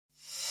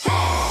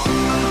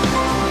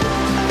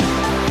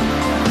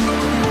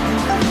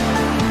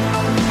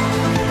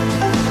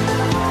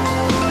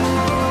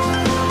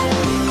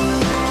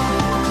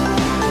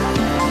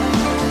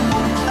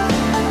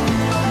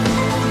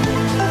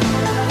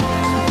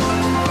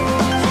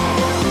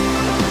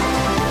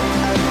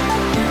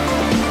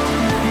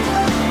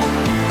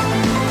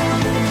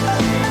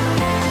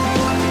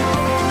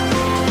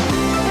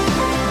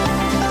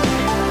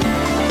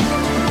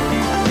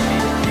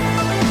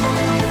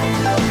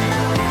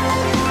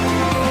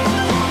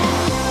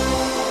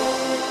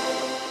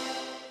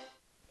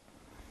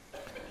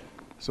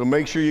So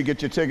make sure you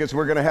get your tickets.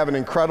 We're going to have an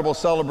incredible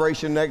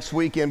celebration next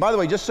weekend. By the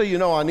way, just so you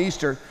know, on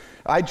Easter,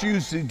 I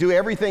choose to do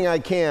everything I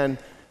can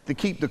to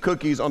keep the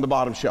cookies on the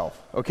bottom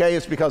shelf, okay?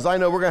 It's because I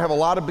know we're going to have a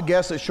lot of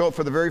guests that show up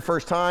for the very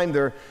first time.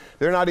 They're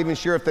not even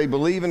sure if they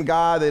believe in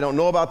God. They don't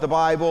know about the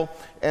Bible.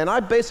 And I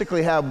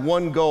basically have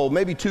one goal,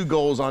 maybe two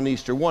goals on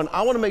Easter. One,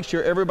 I want to make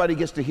sure everybody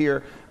gets to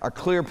hear a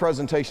clear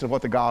presentation of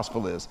what the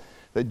gospel is,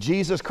 that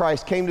Jesus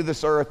Christ came to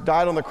this earth,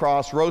 died on the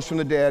cross, rose from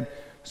the dead,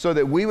 so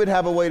that we would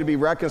have a way to be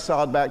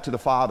reconciled back to the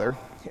Father.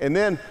 And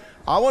then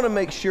I want to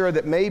make sure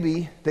that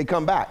maybe they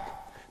come back.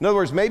 In other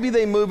words, maybe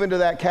they move into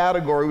that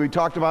category we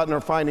talked about in our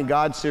Finding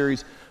God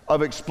series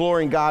of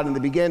exploring God, and they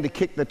began to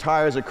kick the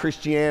tires of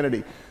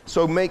Christianity.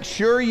 So make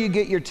sure you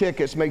get your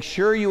tickets. Make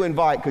sure you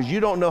invite, because you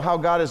don't know how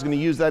God is going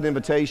to use that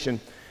invitation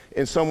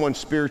in someone's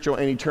spiritual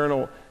and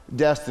eternal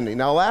destiny.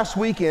 Now, last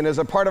weekend, as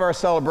a part of our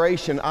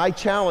celebration, I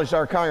challenged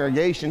our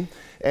congregation,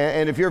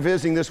 and if you're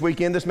visiting this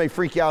weekend, this may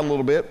freak you out a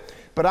little bit,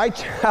 but I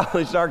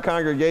challenged our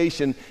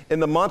congregation in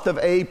the month of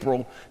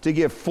April to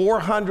give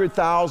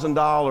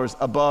 $400,000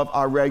 above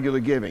our regular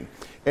giving.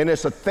 And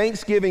it's a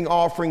thanksgiving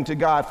offering to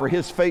God for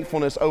his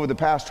faithfulness over the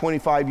past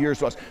 25 years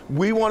to us.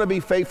 We want to be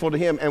faithful to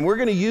him, and we're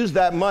going to use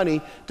that money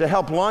to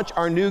help launch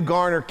our new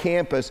Garner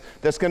campus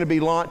that's going to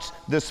be launched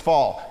this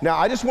fall. Now,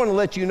 I just want to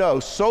let you know,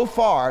 so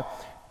far,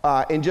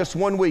 in just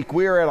 1 week,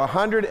 we are at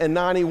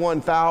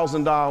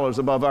 $191,000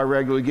 above our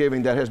regular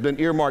giving that has been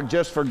earmarked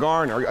just for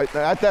Garner.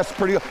 That's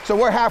pretty good. So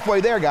we're halfway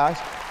there, guys.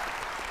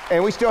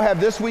 And we still have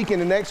this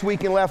weekend and next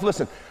weekend left.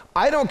 Listen,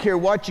 I don't care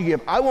what you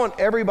give. I want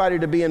everybody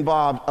to be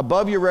involved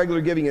above your regular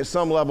giving at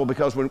some level,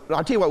 because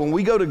I'll tell you what, when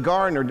we go to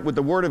Garner with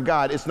the Word of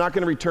God, it's not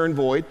going to return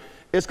void.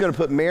 It's going to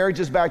put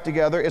marriages back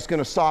together. It's going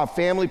to solve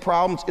family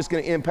problems. It's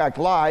going to impact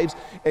lives.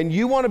 And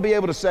you want to be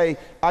able to say,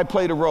 I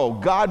played a role.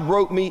 God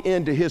wrote me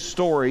into his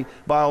story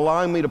by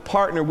allowing me to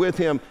partner with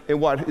him in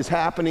what is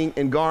happening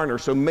in Garner.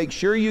 So make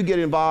sure you get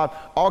involved.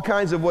 All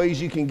kinds of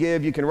ways you can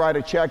give. You can write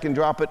a check and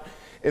drop it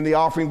in the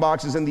offering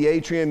boxes in the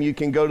atrium. You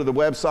can go to the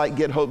website,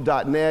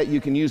 gethope.net. You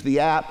can use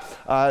the app.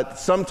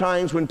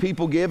 Sometimes when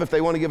people give, if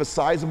they want to give a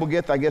sizable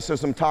gift, I guess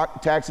there's some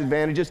tax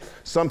advantages.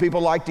 Some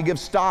people like to give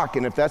stock,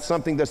 and if that's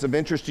something that's of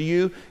interest to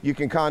you, you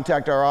can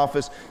contact our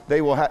office.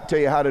 They will tell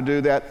you how to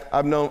do that.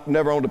 I've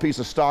never owned a piece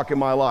of stock in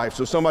my life,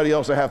 so somebody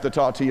else will have to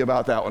talk to you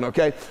about that one,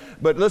 okay?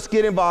 But let's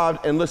get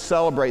involved and let's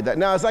celebrate that.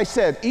 Now, as I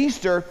said,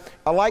 Easter,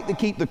 I like to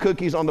keep the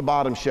cookies on the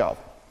bottom shelf.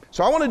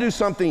 So I want to do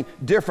something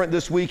different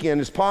this weekend.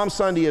 It's Palm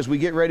Sunday as we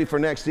get ready for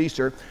next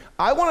Easter.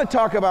 I want to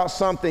talk about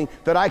something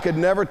that I could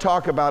never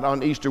talk about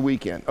on Easter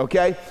weekend,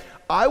 okay?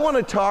 I want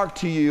to talk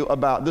to you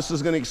about, this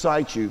is going to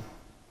excite you,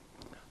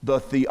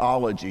 the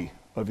theology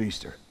of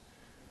Easter.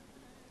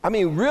 I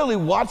mean, really,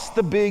 what's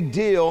the big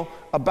deal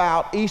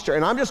about Easter?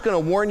 And I'm just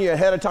going to warn you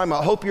ahead of time.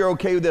 I hope you're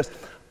okay with this.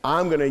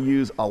 I'm going to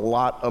use a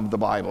lot of the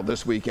Bible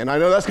this weekend. I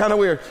know that's kind of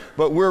weird,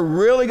 but we're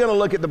really going to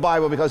look at the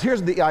Bible, because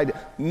here's the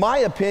idea. My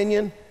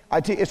opinion,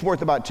 it's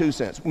worth about 2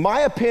 cents. My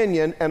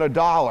opinion and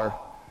 $1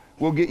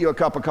 will get you a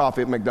cup of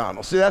coffee at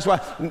McDonald's. See, that's why,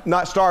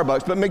 not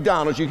Starbucks, but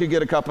McDonald's, you could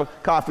get a cup of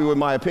coffee with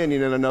my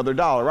opinion and another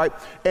 $1, right?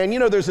 And you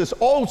know, there's this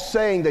old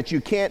saying that you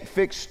can't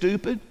fix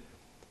stupid,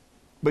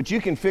 but you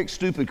can fix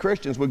stupid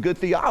Christians with good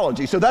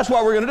theology. So that's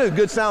what we're going to do,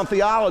 good sound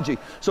theology.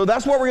 So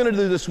that's what we're going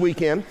to do this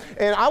weekend.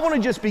 And I want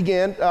to just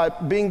begin,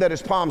 being that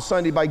it's Palm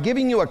Sunday, by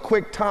giving you a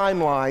quick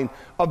timeline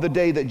of the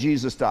day that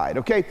Jesus died,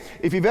 okay?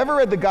 If you've ever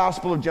read the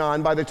Gospel of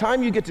John, by the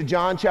time you get to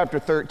John chapter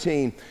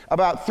 13,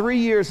 about 3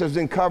 years has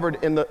been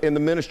covered in the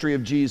ministry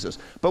of Jesus.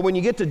 But when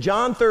you get to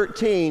John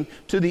 13,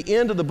 to the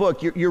end of the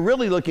book, you're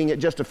really looking at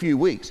just a few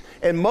weeks,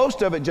 and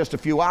most of it just a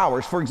few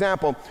hours. For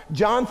example,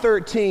 John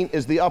 13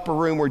 is the upper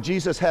room where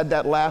Jesus had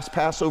that last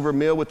Passover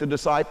meal with the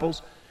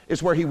disciples.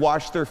 It's where he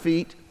washed their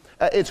feet.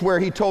 It's where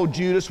he told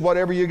Judas,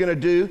 whatever you're going to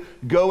do,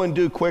 go and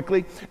do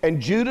quickly.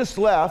 And Judas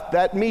left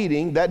that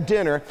meeting, that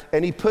dinner,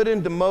 and he put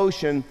into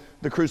motion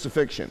the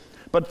crucifixion.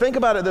 But think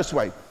about it this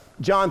way.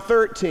 John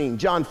 13,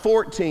 John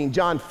 14,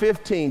 John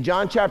 15,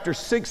 John chapter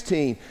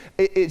 16,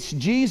 it's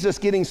Jesus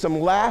getting some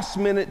last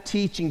minute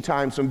teaching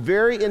time, some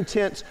very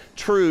intense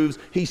truths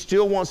he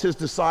still wants his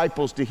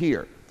disciples to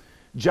hear.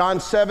 John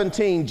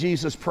 17,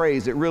 Jesus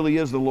prays. It really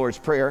is the Lord's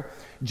Prayer.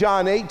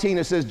 John 18,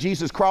 it says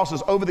Jesus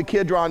crosses over the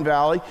Kidron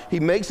Valley. He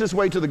makes his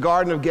way to the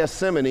Garden of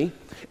Gethsemane,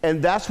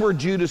 and that's where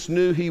Judas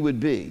knew he would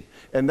be.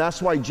 And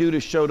that's why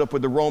Judas showed up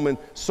with the Roman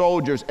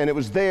soldiers. And it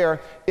was there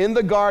in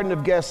the Garden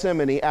of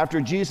Gethsemane, after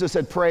Jesus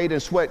had prayed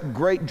and sweat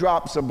great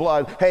drops of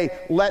blood, hey,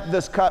 let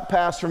this cup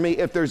pass from me.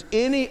 If there's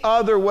any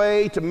other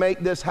way to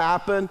make this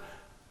happen,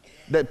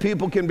 that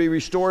people can be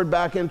restored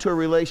back into a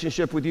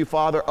relationship with you,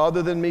 Father,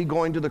 other than me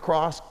going to the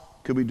cross,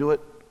 could we do it?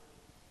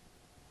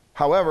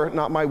 However,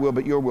 not my will,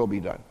 but your will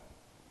be done.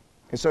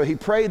 And so he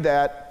prayed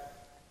that,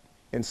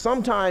 and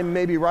sometime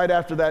maybe right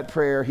after that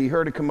prayer, he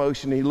heard a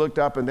commotion, and he looked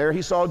up, and there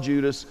he saw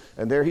Judas,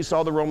 and there he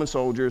saw the Roman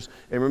soldiers,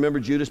 and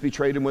remember, Judas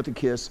betrayed him with a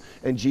kiss,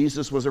 and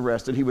Jesus was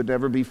arrested. He would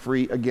never be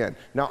free again.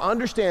 Now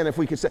understand, if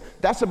we could say,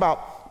 that's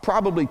about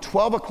probably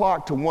 12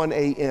 o'clock to 1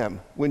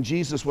 a.m. when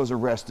Jesus was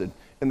arrested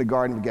in the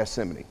Garden of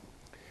Gethsemane.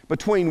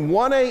 Between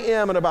 1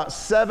 a.m. and about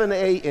 7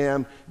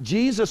 a.m.,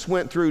 Jesus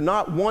went through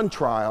not one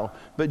trial,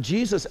 but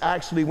Jesus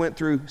actually went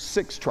through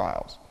 6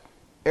 trials.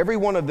 Every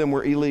one of them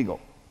were illegal.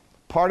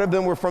 Part of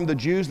them were from the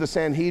Jews, the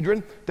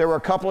Sanhedrin. There were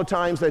a couple of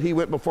times that he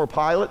went before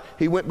Pilate,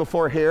 he went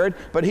before Herod,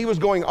 but he was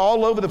going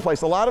all over the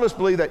place. A lot of us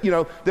believe that,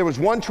 there was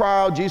one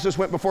trial, Jesus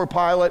went before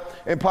Pilate,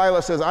 and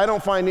Pilate says, I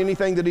don't find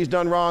anything that he's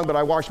done wrong, but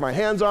I wash my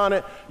hands on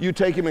it. You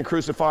take him and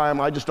crucify him.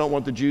 I just don't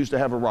want the Jews to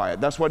have a riot.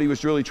 That's what he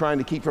was really trying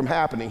to keep from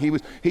happening.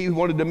 He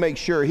wanted to make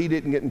sure he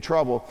didn't get in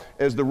trouble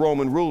as the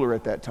Roman ruler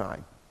at that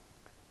time.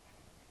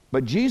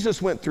 But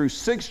Jesus went through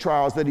 6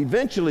 trials that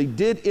eventually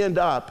did end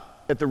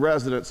up at the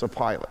residence of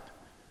Pilate,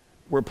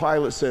 where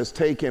Pilate says,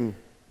 take him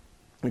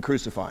and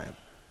crucify him.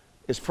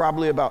 It's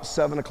probably about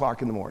 7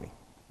 o'clock in the morning.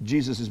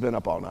 Jesus has been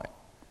up all night.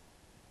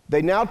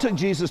 They now took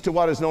Jesus to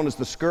what is known as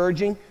the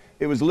scourging.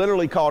 It was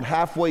literally called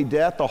halfway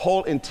death. The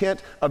whole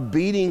intent of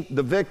beating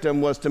the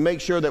victim was to make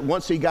sure that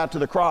once he got to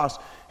the cross,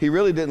 he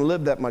really didn't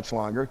live that much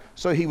longer.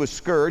 So he was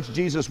scourged.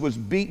 Jesus was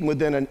beaten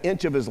within an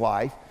inch of his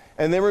life.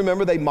 And then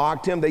remember, they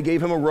mocked him. They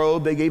gave him a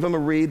robe. They gave him a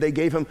reed. They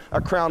gave him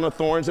a crown of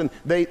thorns. And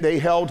they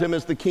held him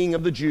as the king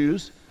of the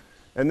Jews.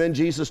 And then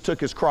Jesus took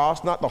his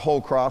cross, not the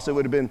whole cross, it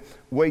would have been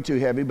way too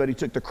heavy, but he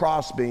took the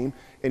cross beam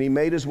and he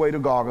made his way to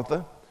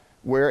Golgotha,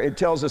 where it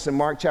tells us in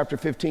Mark chapter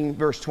 15,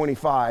 verse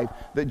 25,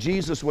 that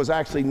Jesus was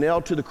actually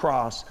nailed to the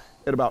cross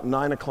at about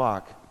 9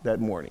 o'clock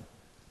that morning.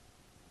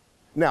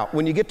 Now,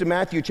 when you get to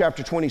Matthew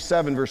chapter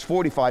 27, verse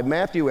 45,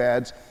 Matthew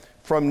adds,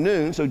 from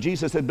noon, so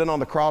Jesus had been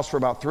on the cross for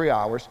about 3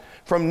 hours.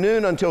 From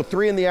noon until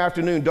 3 in the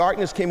afternoon,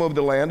 darkness came over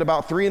the land.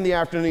 About 3 in the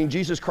afternoon,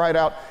 Jesus cried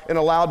out in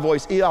a loud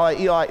voice, Eli,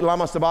 Eli,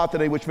 lama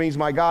sabachthani, which means,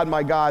 my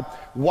God,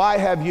 why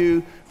have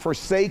you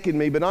forsaken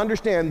me? But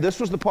understand, this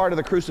was the part of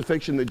the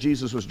crucifixion that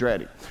Jesus was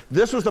dreading.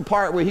 This was the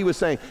part where he was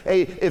saying,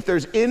 hey, if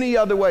there's any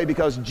other way,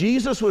 because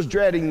Jesus was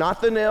dreading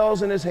not the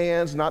nails in his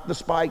hands, not the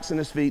spikes in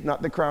his feet,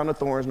 not the crown of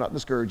thorns, not the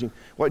scourging.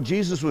 What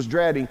Jesus was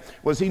dreading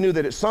was he knew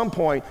that at some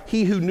point,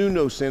 he who knew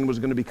no sin was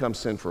going to become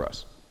sin for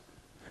us.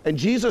 And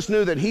Jesus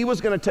knew that he was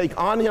going to take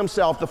on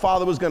himself, the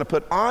Father was going to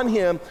put on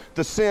him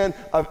the sin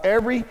of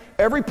every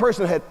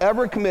person had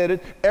ever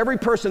committed, every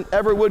person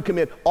ever would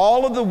commit.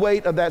 All of the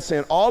weight of that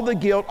sin, all the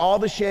guilt, all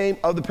the shame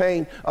of the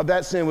pain of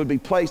that sin would be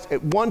placed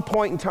at one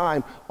point in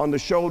time on the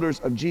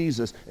shoulders of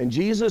Jesus. And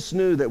Jesus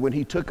knew that when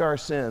he took our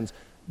sins,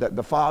 that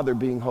the Father,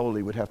 being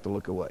holy, would have to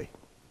look away.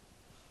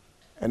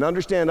 And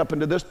understand, up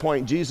until this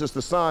point, Jesus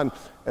the Son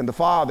and the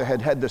Father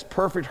had had this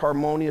perfect,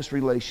 harmonious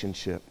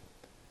relationship.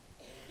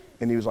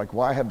 And he was like,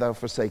 why have thou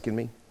forsaken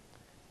me?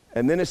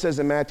 And then it says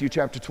in Matthew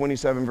chapter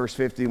 27, verse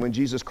 50, when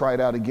Jesus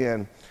cried out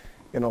again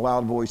in a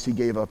loud voice, he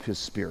gave up his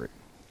spirit.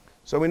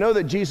 So we know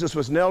that Jesus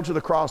was nailed to the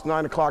cross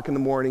 9 o'clock in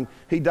the morning.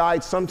 He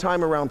died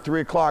sometime around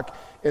 3 o'clock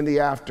in the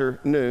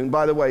afternoon.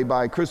 By the way,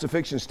 by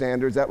crucifixion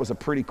standards, that was a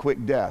pretty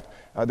quick death.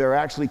 There are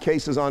actually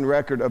cases on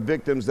record of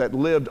victims that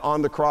lived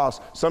on the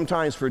cross,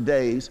 sometimes for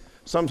days,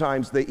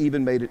 sometimes they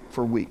even made it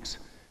for weeks.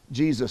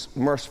 Jesus,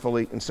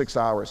 mercifully, in 6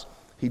 hours,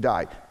 he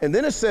died. And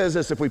then it says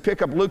this, if we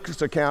pick up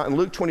Luke's account in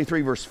Luke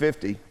 23, verse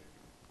 50.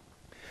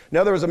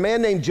 Now there was a man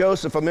named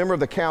Joseph, a member of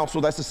the council,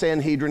 that's the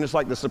Sanhedrin, it's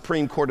like the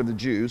Supreme Court of the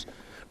Jews,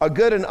 a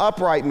good and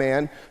upright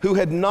man who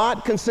had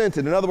not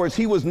consented. In other words,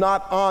 he was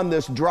not on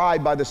this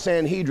drive by the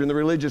Sanhedrin, the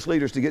religious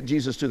leaders, to get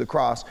Jesus to the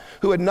cross,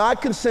 who had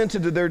not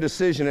consented to their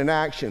decision and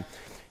action.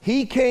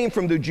 He came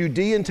from the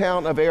Judean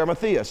town of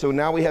Arimathea. So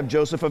now we have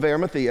Joseph of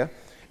Arimathea.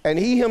 And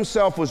he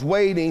himself was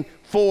waiting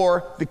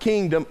for the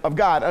kingdom of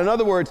God. In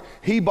other words,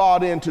 he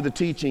bought into the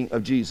teaching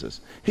of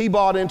Jesus. He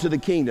bought into the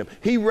kingdom.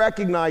 He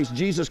recognized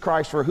Jesus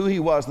Christ for who he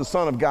was, the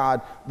Son of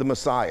God, the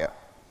Messiah.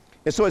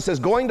 And so it says,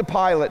 going to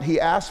Pilate, he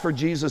asked for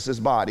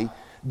Jesus' body.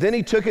 Then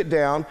he took it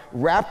down,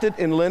 wrapped it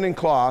in linen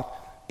cloth,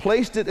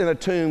 placed it in a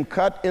tomb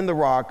cut in the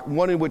rock,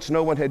 one in which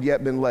no one had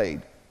yet been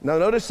laid. Now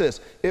notice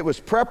this, it was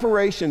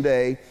preparation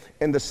day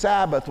and the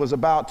Sabbath was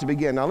about to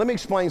begin. Now let me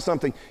explain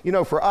something. You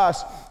know, for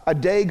us, a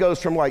day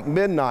goes from like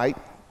midnight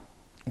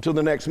until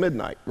the next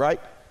midnight, right?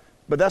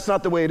 But that's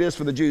not the way it is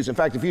for the Jews. In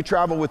fact, if you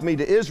travel with me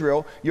to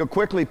Israel, you'll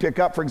quickly pick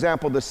up, for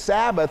example, the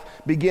Sabbath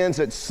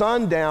begins at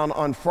sundown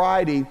on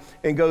Friday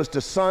and goes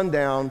to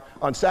sundown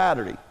on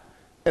Saturday.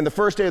 And the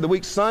first day of the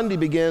week, Sunday,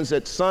 begins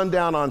at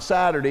sundown on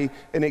Saturday,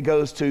 and it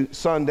goes to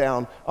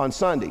sundown on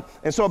Sunday.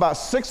 And so about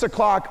 6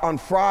 o'clock on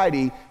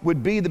Friday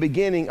would be the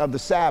beginning of the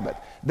Sabbath.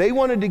 They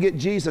wanted to get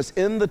Jesus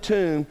in the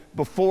tomb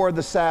before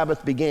the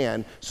Sabbath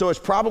began. So it's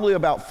probably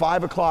about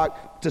 5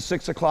 o'clock to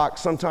 6 o'clock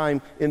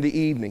sometime in the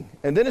evening.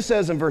 And then it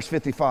says in verse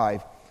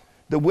 55,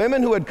 the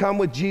women who had come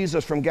with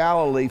Jesus from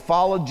Galilee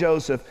followed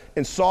Joseph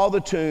and saw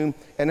the tomb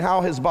and how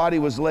his body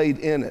was laid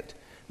in it.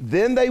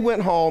 Then they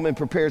went home and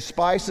prepared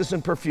spices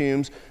and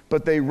perfumes,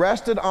 but they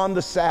rested on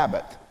the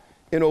Sabbath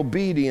in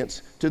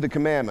obedience to the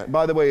commandment.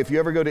 By the way, if you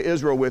ever go to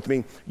Israel with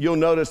me, you'll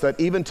notice that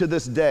even to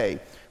this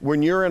day,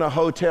 when you're in a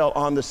hotel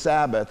on the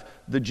Sabbath,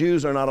 the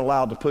Jews are not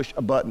allowed to push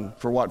a button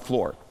for what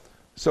floor?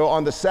 So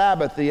on the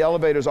Sabbath, the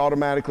elevators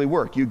automatically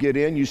work. You get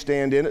in, you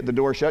stand in it, the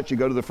door shuts, you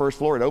go to the first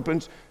floor, it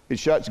opens, it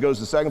shuts, goes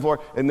to the second floor,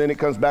 and then it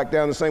comes back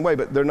down the same way.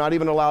 But they're not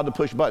even allowed to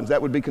push buttons. That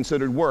would be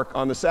considered work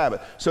on the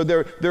Sabbath. So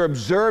they're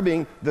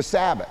observing the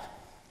Sabbath.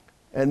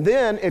 And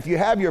then if you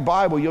have your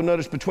Bible, you'll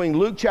notice between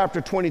Luke chapter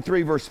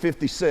 23, verse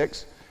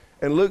 56,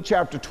 and Luke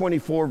chapter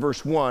 24,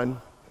 verse 1,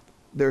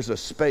 there's a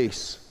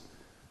space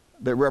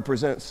that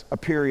represents a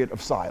period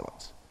of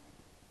silence.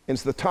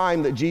 It's the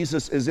time that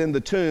Jesus is in the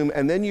tomb.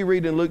 And then you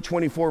read in Luke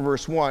 24,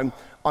 verse 1,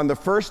 on the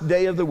first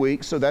day of the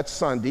week, so that's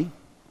Sunday,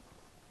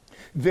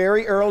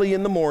 very early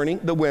in the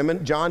morning, the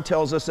women, John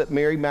tells us that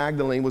Mary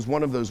Magdalene was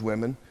one of those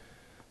women,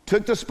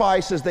 took the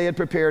spices they had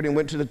prepared and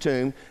went to the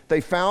tomb.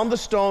 They found the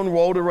stone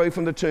rolled away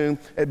from the tomb,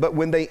 but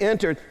when they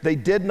entered, they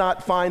did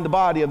not find the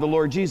body of the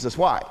Lord Jesus.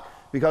 Why?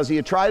 Because he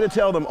had tried to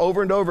tell them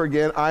over and over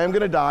again, I am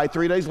going to die.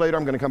 3 days later,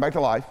 I'm going to come back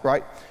to life,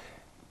 right?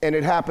 And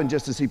it happened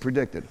just as he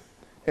predicted.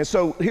 And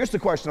so here's the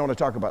question I want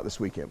to talk about this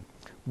weekend.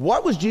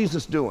 What was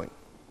Jesus doing?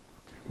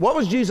 What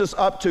was Jesus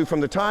up to from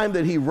the time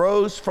that he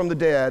rose from the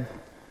dead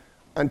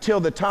until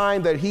the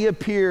time that he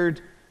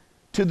appeared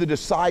to the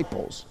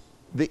disciples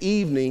the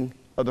evening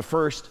of the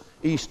first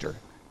Easter?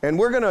 And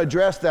we're going to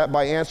address that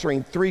by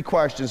answering 3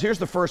 questions. Here's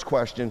the first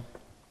question.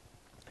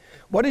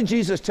 What did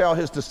Jesus tell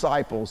his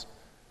disciples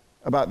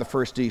about the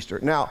first Easter?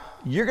 Now,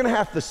 you're going to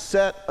have to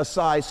set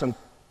aside some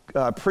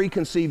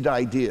preconceived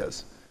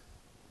ideas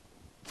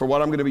for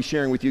what I'm going to be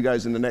sharing with you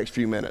guys in the next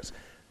few minutes.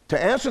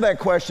 To answer that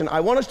question, I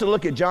want us to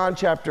look at John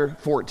chapter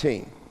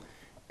 14.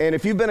 And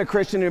if you've been a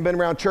Christian and you've been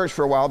around church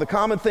for a while, the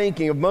common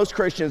thinking of most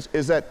Christians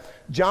is that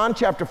John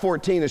chapter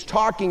 14 is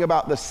talking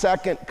about the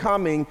second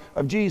coming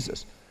of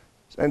Jesus.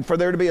 And for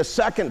there to be a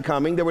second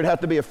coming, there would have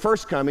to be a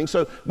first coming.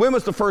 So when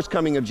was the first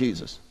coming of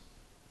Jesus?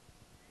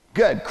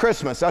 Good,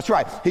 Christmas, that's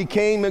right. He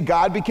came, and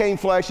God became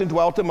flesh and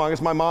dwelt among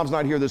us. My mom's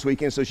not here this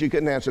weekend, so she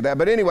couldn't answer that.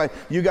 But anyway,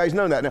 you guys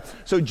know that now.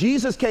 So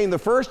Jesus came the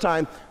first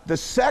time. The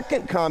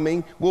second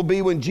coming will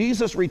be when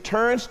Jesus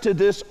returns to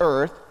this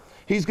earth.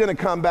 He's going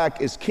to come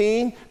back as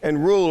king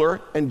and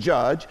ruler and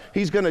judge.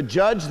 He's going to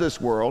judge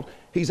this world.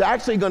 He's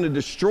actually going to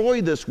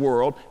destroy this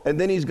world, and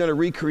then he's going to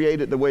recreate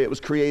it the way it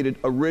was created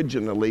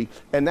originally.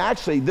 And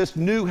actually, this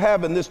new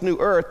heaven, this new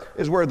earth,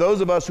 is where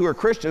those of us who are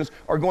Christians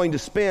are going to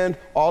spend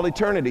all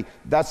eternity.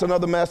 That's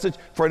another message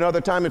for another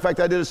time. In fact,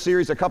 I did a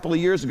series a couple of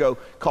years ago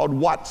called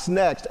What's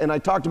Next, and I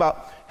talked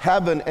about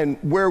heaven and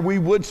where we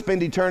would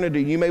spend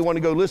eternity. You may want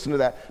to go listen to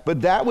that. But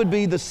that would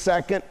be the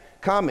second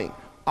coming.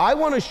 I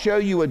want to show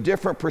you a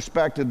different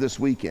perspective this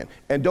weekend.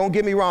 And don't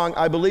get me wrong,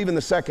 I believe in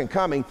the second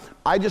coming.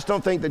 I just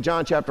don't think that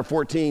John chapter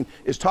 14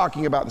 is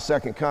talking about the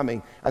second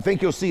coming. I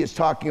think you'll see it's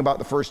talking about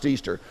the first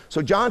Easter.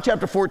 So John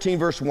chapter 14,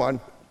 verse 1,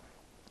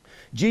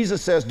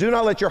 Jesus says, do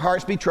not let your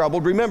hearts be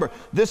troubled. Remember,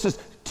 this is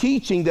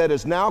teaching that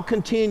is now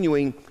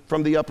continuing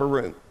from the upper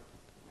room.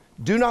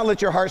 Do not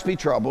let your hearts be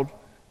troubled.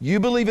 You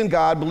believe in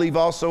God, believe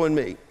also in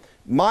me.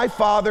 My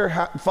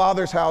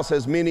Father's house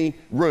has many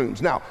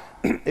rooms. Now,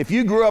 if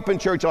you grew up in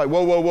church, you're like,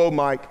 whoa, whoa, whoa,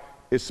 Mike,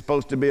 it's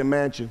supposed to be a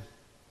mansion.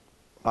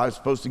 I was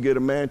supposed to get a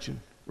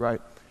mansion,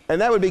 right? And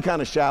that would be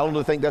kind of shallow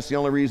to think that's the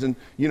only reason,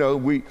 we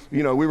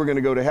were going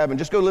to go to heaven.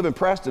 Just go live in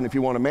Preston if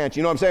you want a mansion.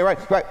 You know what I'm saying,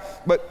 right? Right.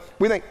 But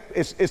we think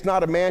it's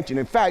not a mansion.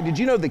 In fact, did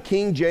you know the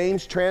King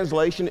James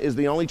translation is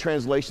the only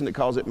translation that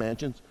calls it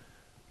mansions?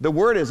 The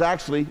word is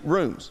actually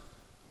rooms,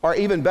 or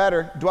even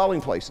better,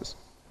 dwelling places.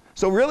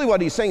 So really what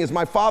he's saying is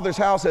my Father's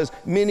house has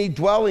many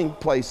dwelling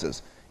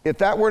places. If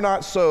that were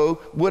not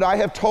so, would I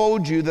have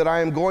told you that I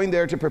am going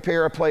there to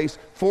prepare a place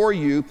for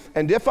you?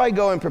 And if I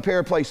go and prepare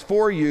a place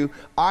for you,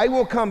 I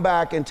will come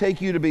back and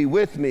take you to be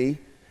with me,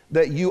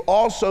 that you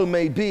also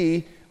may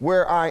be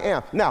where I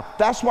am. Now,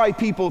 that's why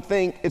people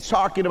think it's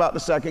talking about the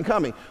second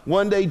coming.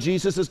 One day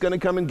Jesus is going to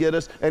come and get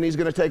us, and he's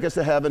going to take us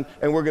to heaven,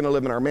 and we're going to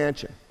live in our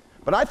mansion.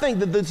 But I think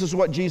that this is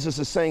what Jesus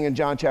is saying in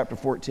John chapter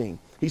 14.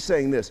 He's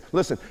saying this.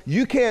 Listen,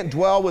 you can't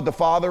dwell with the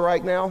Father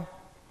right now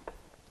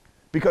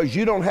because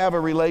you don't have a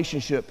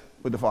relationship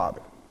with the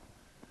Father.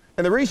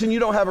 And the reason you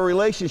don't have a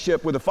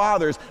relationship with the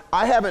Father is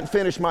I haven't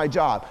finished my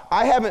job.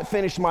 I haven't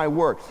finished my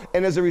work.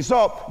 And as a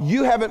result,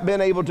 you haven't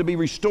been able to be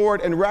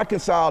restored and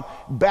reconciled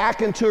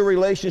back into a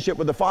relationship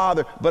with the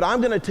Father. But I'm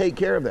going to take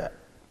care of that.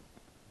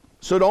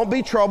 So don't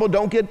be troubled.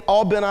 Don't get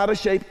all bent out of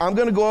shape. I'm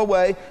going to go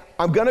away.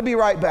 I'm going to be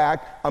right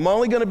back. I'm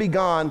only going to be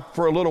gone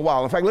for a little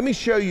while. In fact, let me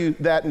show you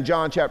that in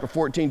John chapter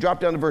 14.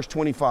 Drop down to verse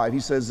 25. He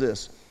says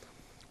this.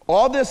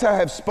 All this I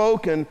have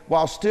spoken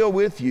while still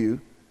with you,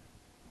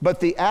 but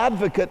the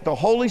advocate, the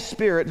Holy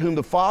Spirit, whom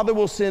the Father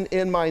will send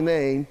in my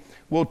name,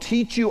 will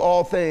teach you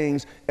all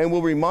things and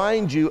will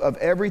remind you of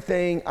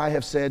everything I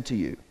have said to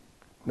you.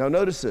 Now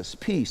notice this.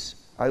 Peace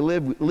I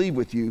leave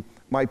with you.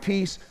 My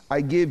peace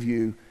I give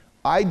you.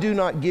 I do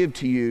not give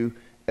to you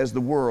as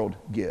the world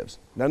gives.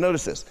 Now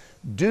notice this.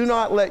 Do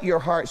not let your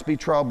hearts be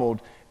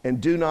troubled and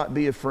do not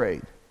be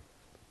afraid.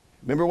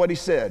 Remember what he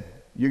said.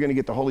 You're going to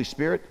get the Holy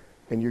Spirit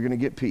and you're going to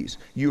get peace.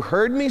 You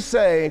heard me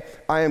say,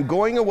 I am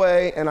going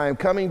away and I am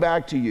coming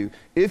back to you.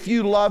 If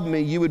you love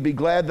me, you would be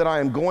glad that I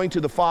am going to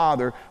the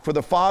Father, for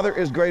the Father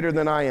is greater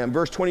than I am.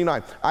 Verse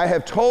 29, I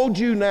have told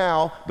you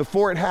now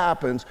before it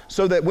happens,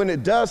 so that when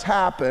it does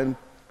happen,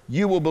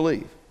 you will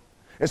believe.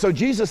 And so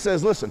Jesus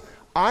says, listen,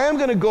 I am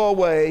going to go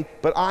away,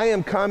 but I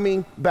am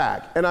coming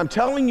back. And I'm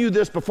telling you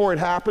this before it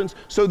happens,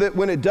 so that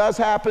when it does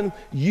happen,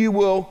 you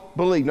will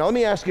believe. Now let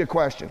me ask you a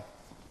question.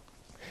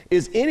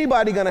 Is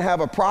anybody going to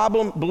have a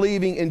problem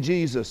believing in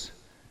Jesus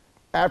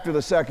after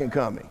the second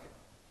coming?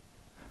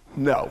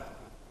 No.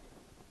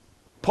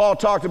 Paul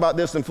talked about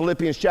this in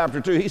Philippians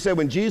chapter 2. He said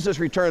when Jesus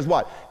returns,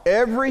 what?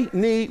 Every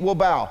knee will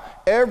bow.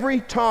 Every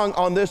tongue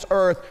on this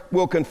earth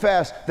will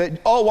confess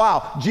that, oh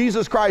wow,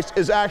 Jesus Christ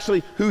is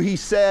actually who he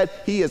said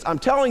he is. I'm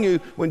telling you,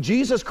 when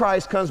Jesus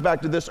Christ comes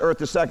back to this earth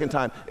the second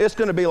time, it's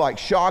going to be like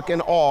shock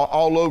and awe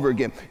all over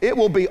again. It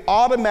will be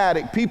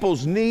automatic.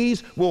 People's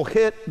knees will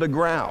hit the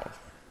ground.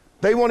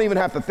 They won't even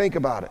have to think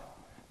about it.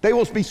 They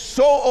will be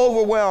so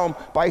overwhelmed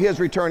by his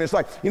return. It's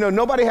like,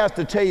 nobody has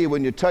to tell you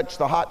when you touch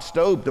the hot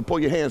stove to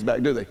pull your hands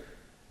back, do they?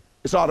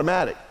 It's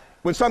automatic.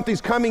 When something's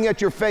coming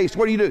at your face,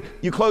 what do?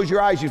 You close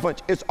your eyes, you flinch.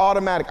 It's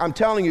automatic. I'm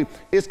telling you,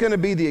 it's going to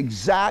be the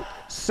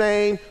exact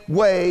same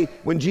way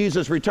when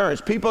Jesus returns.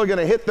 People are going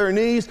to hit their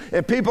knees,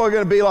 and people are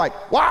going to be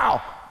like,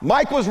 wow,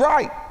 Mike was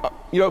right,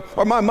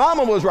 or my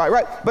mama was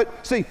right?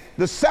 But see,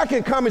 the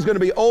second coming is going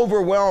to be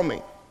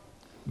overwhelming.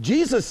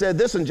 Jesus said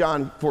this in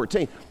John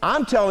 14,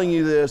 I'm telling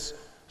you this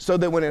so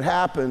that when it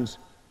happens,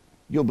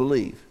 you'll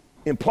believe,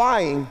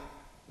 implying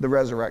the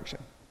resurrection.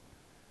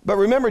 But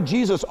remember,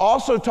 Jesus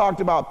also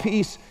talked about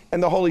peace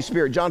and the Holy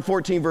Spirit. John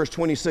 14, verse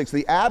 26,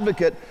 the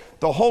advocate,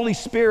 the Holy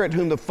Spirit,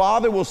 whom the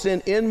Father will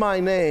send in my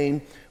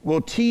name,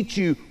 will teach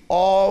you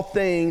all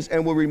things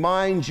and will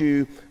remind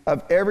you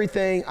of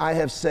everything I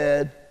have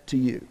said to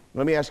you.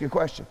 Let me ask you a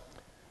question.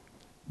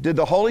 Did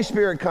the Holy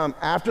Spirit come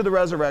after the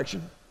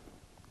resurrection?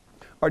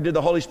 Or did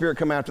the Holy Spirit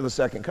come after the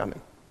second coming?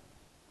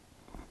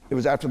 It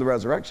was after the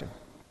resurrection.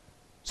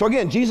 So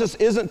again, Jesus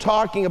isn't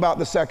talking about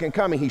the second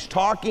coming. He's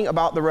talking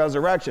about the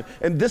resurrection.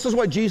 And this is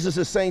what Jesus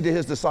is saying to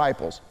his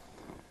disciples.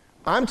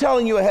 I'm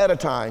telling you ahead of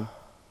time,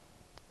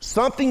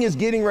 something is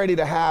getting ready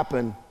to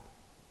happen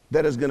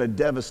that is going to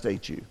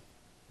devastate you.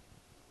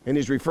 And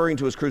he's referring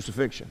to his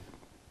crucifixion.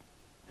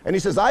 And he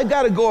says, I've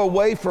got to go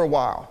away for a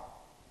while,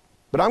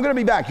 but I'm going to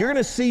be back. You're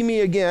going to see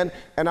me again.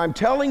 And I'm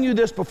telling you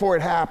this before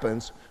it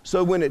happens,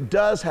 so when it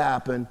does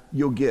happen,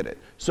 you'll get it.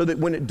 So that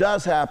when it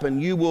does happen,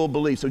 you will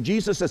believe. So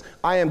Jesus says,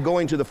 I am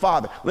going to the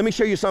Father. Let me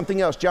show you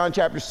something else. John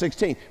chapter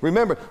 16.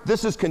 Remember,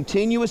 this is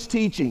continuous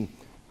teaching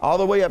all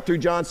the way up through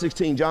John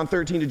 16, John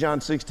 13 to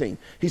John 16.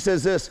 He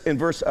says this in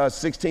verse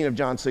 16 of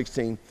John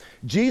 16.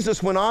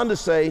 Jesus went on to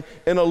say,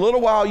 in a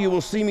little while you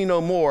will see me no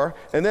more,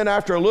 and then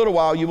after a little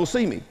while you will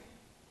see me.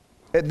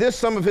 At this,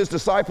 some of his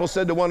disciples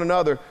said to one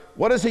another,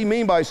 what does he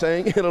mean by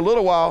saying, in a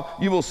little while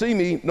you will see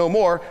me no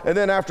more, and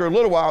then after a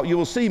little while you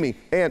will see me,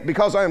 and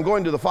because I am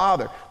going to the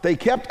Father? They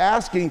kept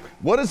asking,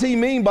 what does he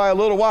mean by a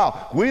little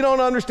while? We don't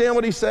understand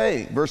what he's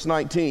saying. Verse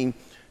 19,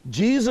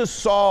 Jesus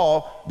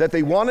saw that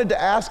they wanted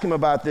to ask him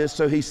about this,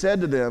 so he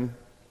said to them,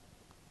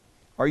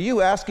 are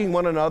you asking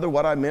one another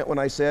what I meant when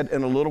I said,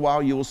 in a little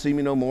while you will see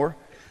me no more,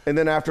 and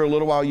then after a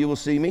little while you will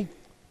see me?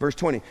 Verse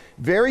 20,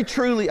 very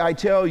truly I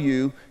tell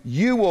you,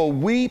 you will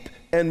weep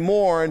and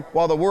mourn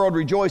while the world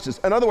rejoices.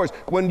 In other words,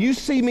 when you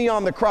see me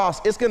on the cross,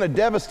 it's going to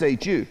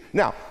devastate you.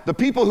 Now, the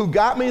people who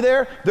got me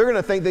there, they're going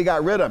to think they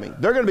got rid of me.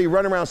 They're going to be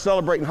running around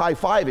celebrating,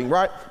 high-fiving,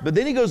 right? But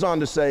then he goes on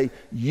to say,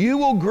 you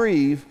will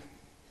grieve,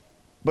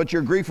 but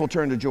your grief will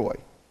turn to joy.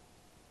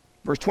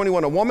 Verse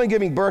 21, a woman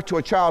giving birth to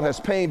a child has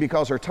pain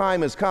because her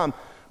time has come.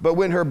 But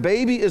when her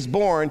baby is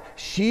born,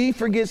 she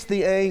forgets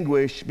the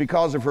anguish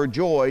because of her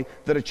joy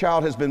that a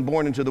child has been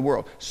born into the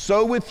world.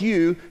 So with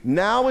you,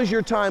 now is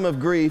your time of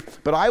grief,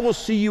 but I will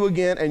see you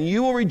again, and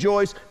you will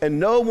rejoice, and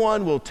no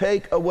one will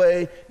take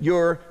away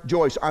your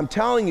joy. So I'm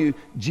telling you,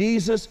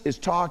 Jesus is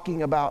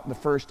talking about the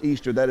first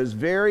Easter. That is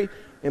very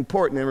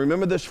important. And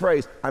remember this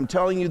phrase, I'm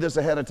telling you this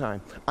ahead of time.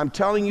 I'm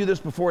telling you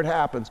this before it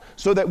happens,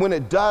 so that when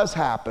it does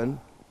happen,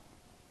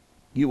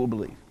 you will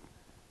believe.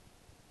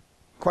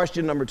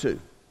 Question number 2.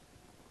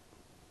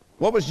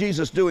 What was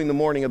Jesus doing the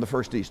morning of the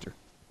first Easter?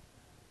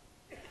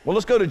 Well,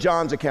 let's go to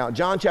John's account.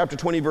 John chapter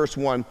 20, verse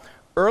 1.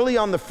 Early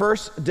on the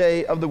first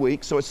day of the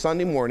week, so it's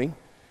Sunday morning,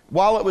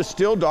 while it was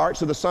still dark,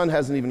 so the sun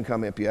hasn't even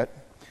come up yet,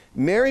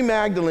 Mary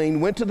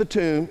Magdalene went to the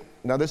tomb.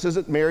 Now, this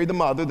isn't Mary the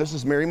mother, this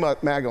is Mary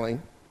Magdalene.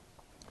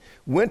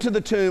 Went to the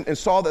tomb and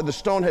saw that the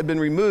stone had been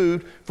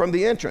removed from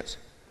the entrance.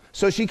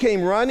 So she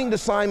came running to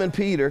Simon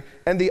Peter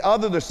and the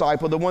other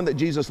disciple, the one that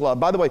Jesus loved.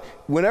 By the way,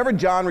 whenever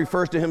John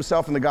refers to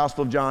himself in the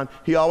Gospel of John,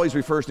 he always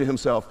refers to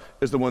himself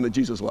as the one that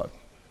Jesus loved.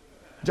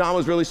 John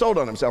was really sold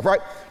on himself, right?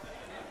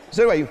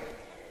 So anyway,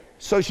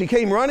 so she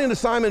came running to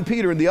Simon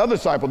Peter and the other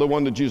disciple, the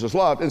one that Jesus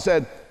loved, and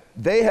said,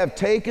 they have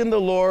taken the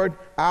Lord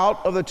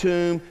out of the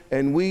tomb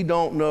and we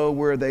don't know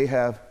where they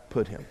have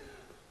put him.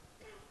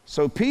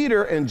 So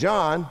Peter and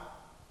John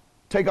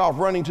take off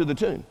running to the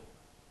tomb.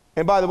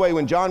 And by the way,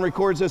 when John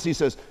records this, he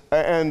says,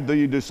 and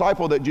the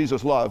disciple that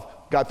Jesus loved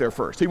got there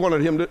first. He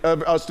wanted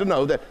us to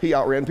know that he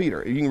outran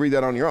Peter. You can read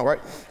that on your own, right?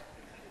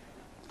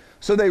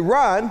 So they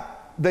run,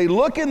 they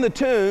look in the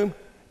tomb,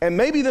 and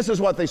maybe this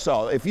is what they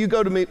saw. If you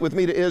go with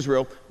me to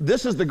Israel,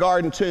 this is the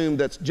garden tomb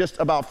that's just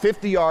about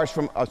 50 yards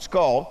from a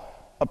skull,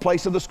 a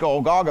place of the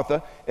skull,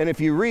 Golgotha. And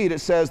if you read, it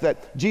says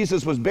that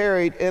Jesus was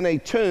buried in a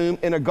tomb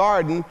in a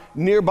garden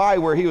nearby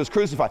where he was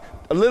crucified.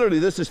 Literally,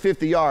 this is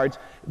 50 yards.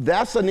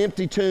 That's an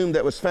empty tomb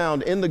that was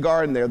found in the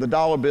garden there. The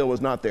dollar bill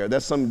was not there.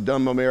 That's some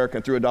dumb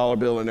American threw a dollar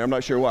bill in there. I'm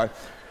not sure why.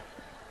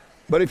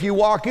 But if you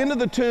walk into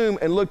the tomb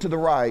and look to the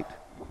right,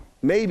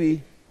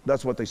 maybe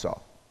that's what they saw.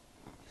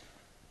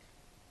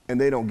 And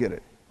they don't get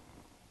it.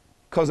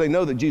 Because they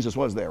know that Jesus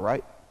was there,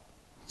 right?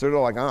 So they're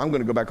like, I'm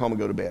going to go back home and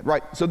go to bed.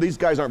 Right? So these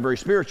guys aren't very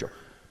spiritual.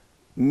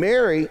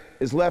 Mary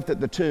is left at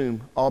the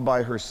tomb all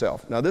by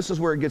herself. Now, this is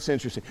where it gets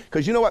interesting.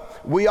 Because you know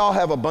what? We all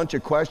have a bunch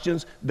of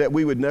questions that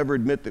we would never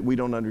admit that we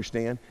don't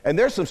understand. And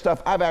there's some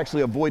stuff I've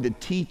actually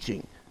avoided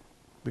teaching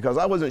because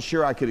I wasn't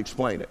sure I could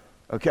explain it.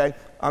 Okay?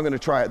 I'm going to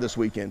try it this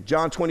weekend.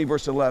 John 20,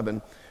 verse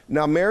 11.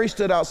 Now, Mary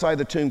stood outside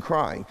the tomb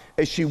crying.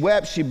 As she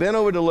wept, she bent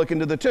over to look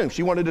into the tomb.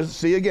 She wanted to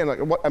see again, like,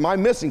 am I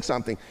missing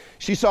something?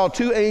 She saw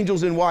two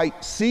angels in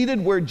white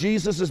seated where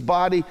Jesus'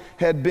 body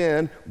had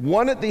been,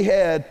 one at the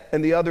head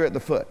and the other at the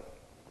foot.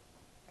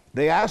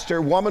 They asked her,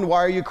 woman, why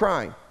are you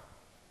crying?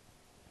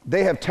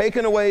 They have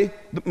taken away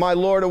my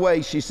Lord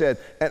away, she said,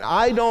 and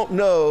I don't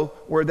know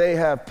where they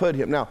have put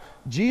him. Now,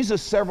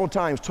 Jesus several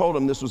times told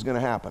them this was going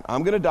to happen.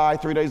 I'm going to die.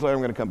 3 days later, I'm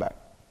going to come back.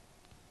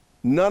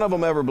 None of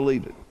them ever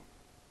believed it.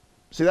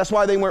 See, that's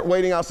why they weren't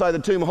waiting outside the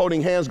tomb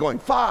holding hands going,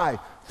 5,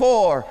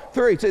 4,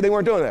 3. See, they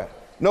weren't doing that.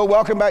 No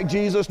welcome back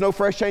Jesus, no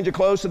fresh change of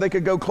clothes so they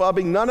could go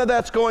clubbing. None of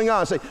that's going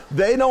on. See,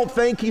 they don't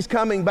think he's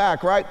coming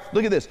back, right?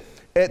 Look at this.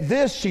 At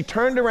this, she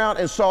turned around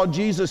and saw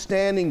Jesus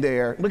standing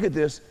there. Look at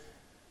this.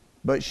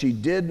 But she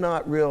did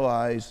not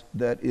realize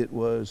that it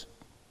was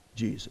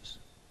Jesus.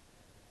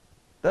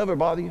 That ever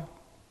bother you?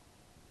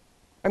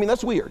 I mean,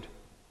 that's weird. Do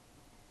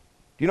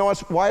you know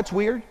why it's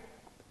weird?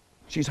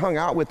 She's hung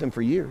out with him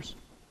for years.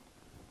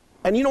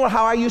 And you know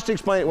how I used to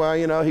explain it? Well,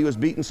 you know, he was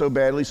beaten so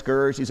badly,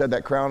 scourged, he's had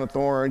that crown of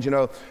thorns, you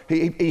know.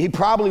 He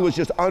probably was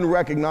just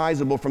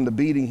unrecognizable from the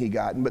beating he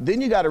got. But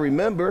then you got to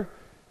remember,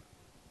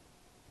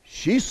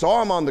 she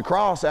saw him on the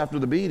cross after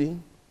the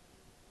beating.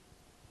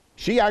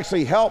 She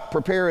actually helped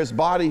prepare his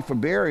body for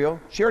burial.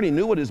 She already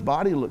knew what his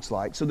body looks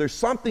like. So there's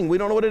something, we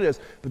don't know what it is,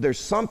 but there's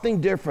something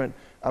different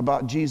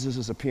about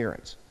Jesus'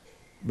 appearance.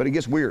 But it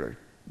gets weirder.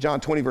 John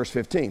 20, verse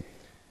 15.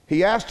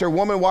 He asked her,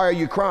 woman, why are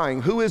you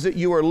crying? Who is it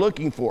you are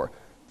looking for?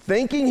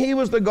 Thinking he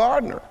was the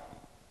gardener.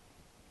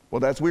 Well,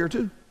 that's weird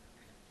too.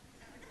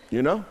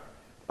 You know?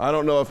 I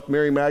don't know if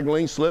Mary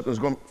Magdalene slipped and was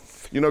going,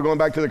 going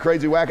back to the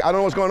crazy whack. I don't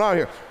know what's going on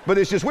here, but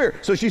it's just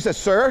weird. So she says,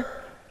 sir,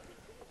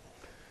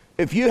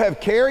 if you have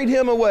carried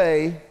him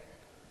away,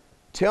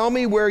 tell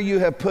me where you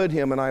have put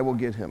him and I will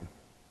get him.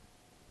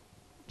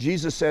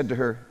 Jesus said to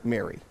her,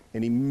 Mary,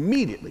 and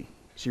immediately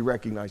she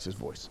recognized his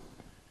voice.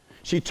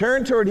 She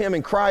turned toward him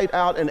and cried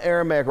out in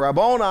Aramaic,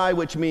 Rabboni,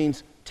 which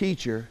means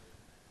teacher.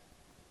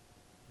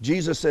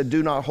 Jesus said,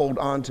 do not hold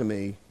on to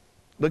me.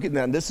 Look at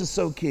that. This is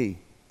so key.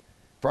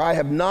 For I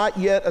have not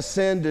yet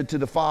ascended to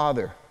the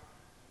Father.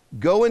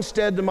 Go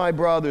instead to my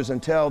brothers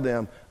and tell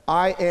them,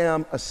 I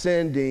am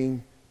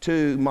ascending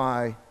to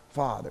my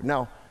Father.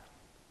 Now,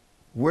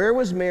 where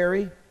was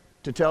Mary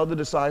to tell the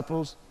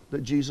disciples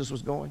that Jesus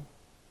was going?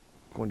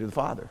 Going to the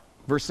Father.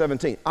 Verse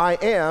 17, I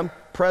am,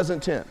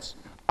 present tense.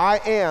 I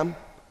am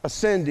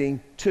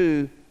ascending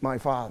to my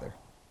Father.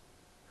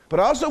 But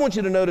I also want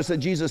you to notice that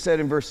Jesus said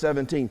in verse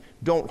 17,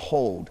 don't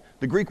hold.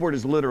 The Greek word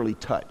is literally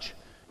touch.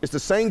 It's the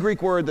same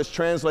Greek word that's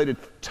translated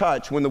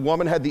touch when the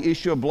woman had the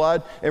issue of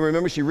blood. And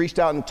remember, she reached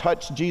out and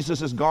touched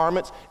Jesus'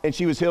 garments and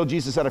she was healed.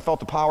 Jesus said, I felt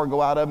the power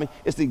go out of me.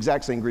 It's the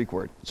exact same Greek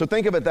word. So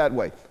think of it that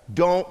way.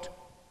 Don't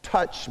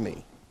touch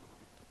me,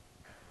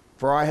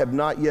 for I have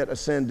not yet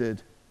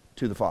ascended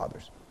to the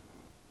Father's.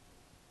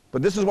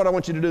 But this is what I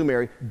want you to do,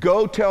 Mary.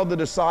 Go tell the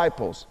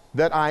disciples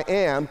that I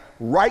am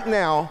right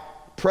now,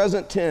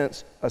 present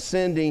tense,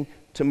 ascending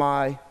to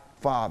my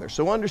Father.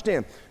 So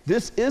understand,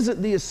 this isn't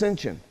the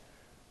ascension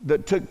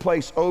that took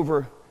place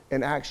over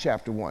in Acts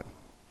chapter 1.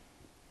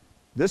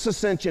 This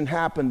ascension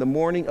happened the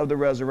morning of the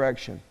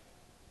resurrection.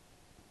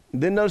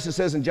 And then notice it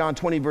says in John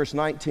 20, verse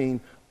 19,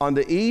 on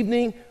the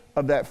evening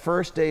of that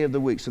first day of the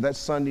week, so that's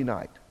Sunday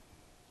night.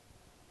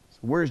 So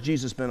where's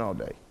Jesus been all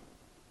day?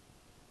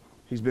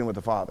 He's been with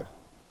the Father.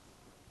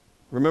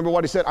 Remember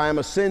what he said? I am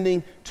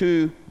ascending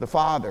to the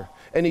Father.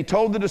 And he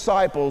told the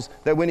disciples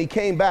that when he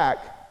came back,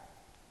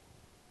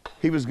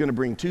 he was going to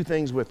bring two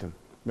things with him.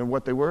 Remember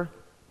what they were?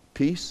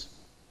 Peace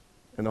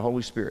and the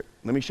Holy Spirit.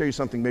 Let me show you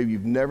something maybe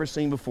you've never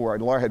seen before.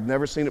 Laura had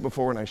never seen it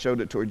before, and I showed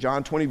it to her.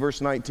 John 20,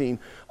 verse 19.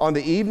 On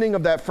the evening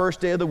of that first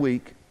day of the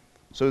week,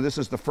 so this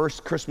is the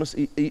first Christmas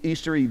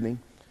Easter evening,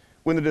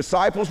 when the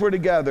disciples were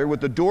together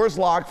with the doors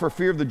locked for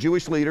fear of the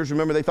Jewish leaders,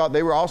 remember they thought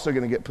they were also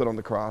going to get put on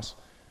the cross,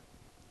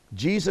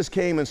 Jesus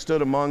came and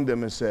stood among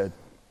them and said,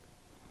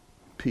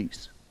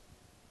 peace.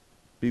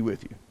 be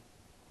with you.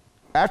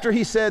 After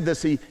he said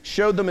this, he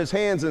showed them his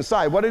hands and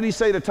side. What did he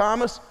say to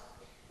Thomas?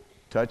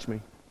 Touch me.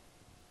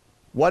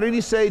 What did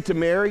he say to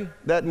Mary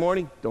that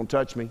morning? Don't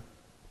touch me.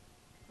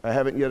 I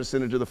haven't yet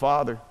ascended to the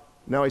Father.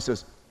 Now he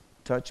says,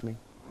 touch me.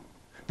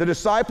 The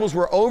disciples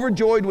were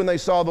overjoyed when they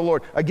saw the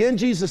Lord. Again,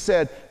 Jesus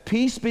said,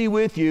 peace be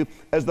with you.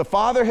 As the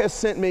Father has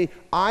sent me,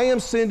 I am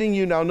sending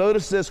you. Now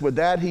notice this. With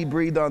that, he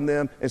breathed on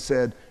them and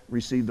said,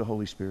 receive the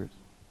Holy Spirit.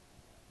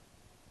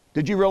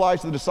 Did you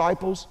realize the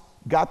disciples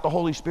got the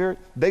Holy Spirit?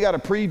 They got a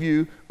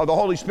preview of the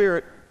Holy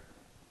Spirit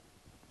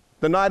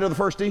the night of the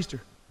first Easter.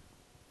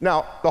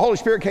 Now, the Holy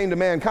Spirit came to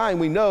mankind,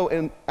 we know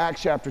in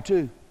Acts chapter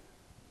 2.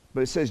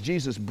 But it says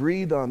Jesus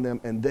breathed on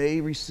them and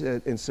they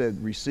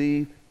said,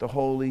 receive the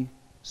Holy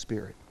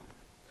Spirit.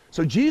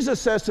 So Jesus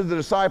says to the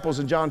disciples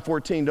in John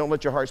 14, don't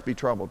let your hearts be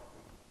troubled.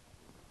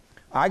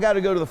 I got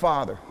to go to the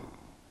Father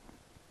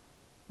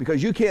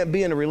because you can't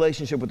be in a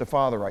relationship with the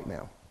Father right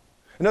now.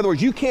 In other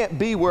words, you can't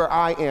be where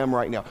I am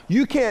right now.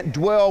 You can't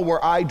dwell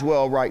where I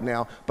dwell right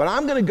now. But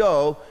I'm going to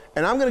go,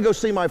 and I'm going to go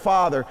see my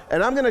Father,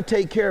 and I'm going to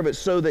take care of it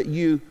so that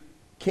you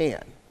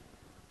can.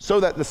 So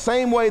that the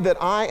same way that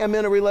I am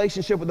in a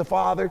relationship with the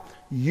Father,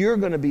 you're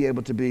going to be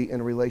able to be in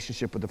a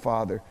relationship with the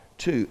Father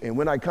too. And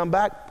when I come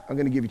back, I'm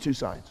going to give you two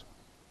signs.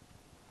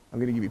 I'm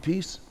going to give you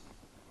peace,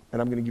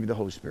 and I'm going to give you the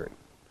Holy Spirit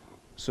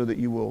so that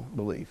you will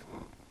believe.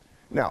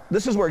 Now,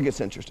 this is where it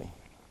gets interesting.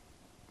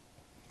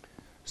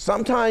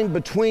 Sometime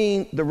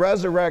between the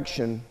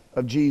resurrection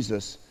of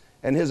Jesus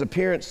and his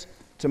appearance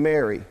to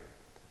Mary,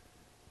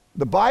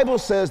 the Bible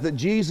says that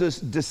Jesus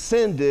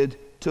descended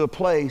to a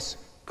place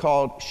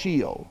called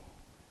Sheol,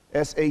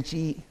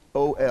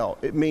 S-H-E-O-L.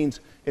 It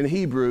means in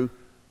Hebrew,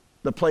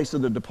 the place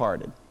of the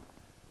departed.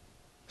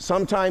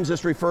 Sometimes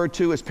it's referred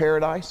to as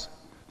paradise.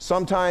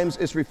 Sometimes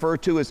it's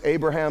referred to as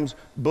Abraham's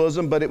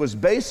bosom, but it was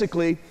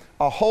basically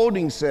a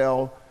holding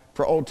cell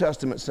for Old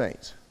Testament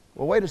saints.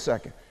 Well, wait a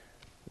second.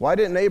 Why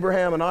didn't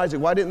Abraham and Isaac,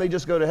 why didn't they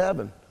just go to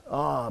heaven?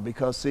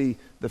 Because see,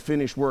 the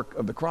finished work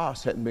of the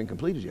cross hadn't been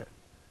completed yet.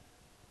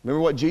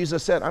 Remember what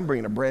Jesus said? I'm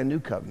bringing a brand new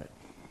covenant.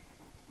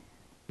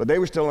 But they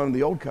were still under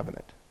the old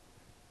covenant.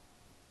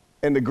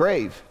 And the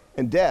grave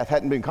and death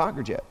hadn't been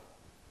conquered yet.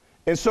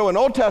 And so an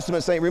Old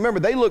Testament saint, remember,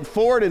 they looked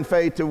forward in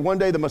faith to one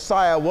day the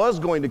Messiah was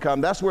going to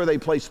come. That's where they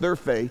placed their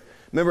faith.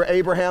 Remember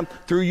Abraham,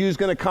 through you is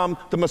going to come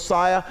the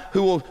Messiah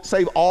who will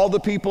save all the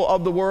people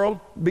of the world.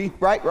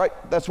 Right?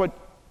 That's what.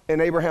 And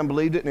Abraham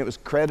believed it, and it was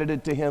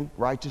credited to him,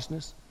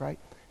 righteousness, right?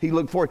 He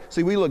looked forward.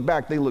 See, we look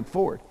back, they look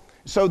forward.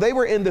 So they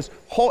were in this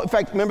whole, in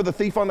fact, remember the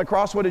thief on the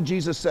cross? What did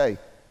Jesus say?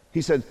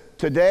 He said,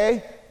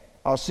 today,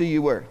 I'll see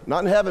you where?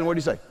 Not in heaven, what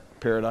did he say?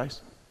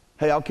 Paradise.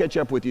 Hey, I'll catch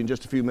up with you in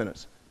just a few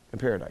minutes. In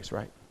paradise,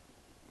 right?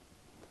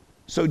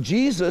 So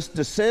Jesus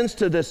descends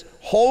to this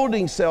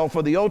holding cell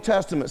for the Old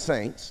Testament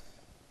saints,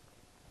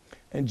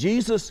 and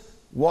Jesus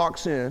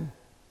walks in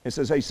and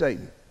says, hey,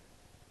 Satan,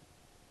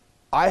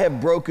 I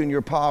have broken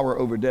your power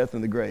over death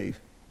and the grave.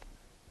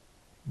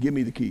 Give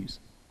me the keys.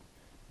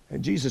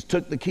 And Jesus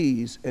took the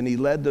keys and he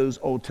led those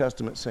Old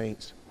Testament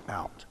saints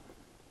out.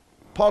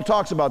 Paul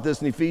talks about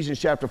this in Ephesians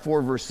chapter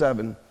 4, verse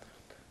 7.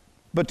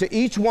 But to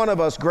each one of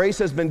us, grace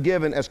has been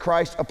given as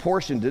Christ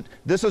apportioned it.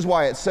 This is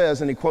why it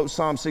says, and he quotes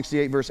Psalm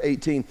 68, verse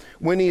 18,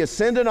 when he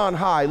ascended on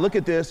high, look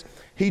at this,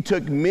 he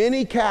took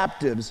many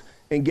captives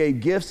and gave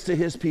gifts to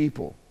his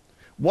people.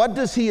 What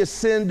does he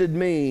ascended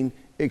mean?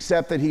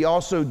 Except that he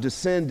also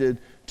descended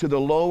to the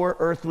lower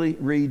earthly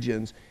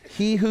regions.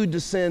 He who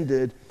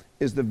descended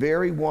is the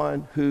very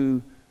one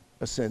who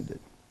ascended.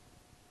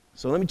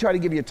 So let me try to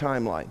give you a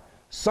timeline.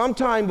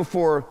 Sometime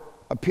before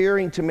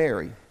appearing to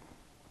Mary,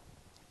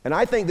 and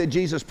I think that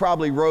Jesus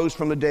probably rose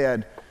from the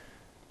dead,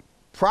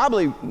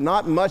 probably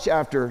not much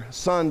after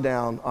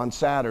sundown on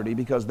Saturday,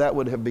 because that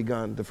would have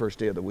begun the first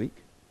day of the week.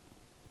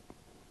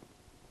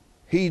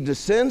 He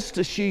descends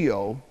to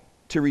Sheol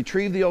to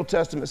retrieve the Old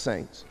Testament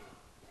saints.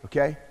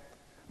 Okay?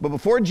 But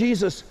before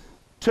Jesus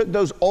took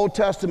those Old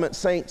Testament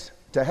saints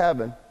to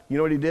heaven, you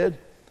know what he did?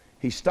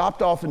 He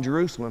stopped off in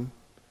Jerusalem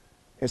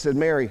and said,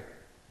 Mary,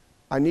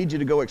 I need you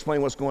to go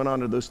explain what's going on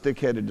to those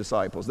thick-headed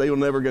disciples. They were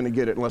never going to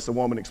get it unless a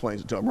woman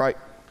explains it to them, right?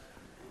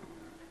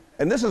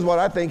 And this is what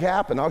I think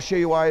happened. I'll show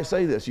you why I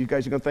say this. You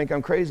guys are going to think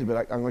I'm crazy, but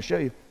I'm going to show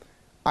you.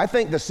 I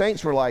think the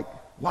saints were like,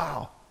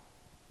 wow,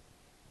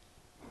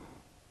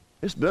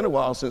 it's been a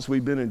while since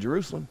we've been in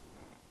Jerusalem.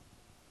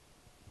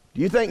 Do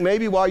you think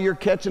maybe while you're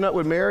catching up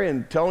with Mary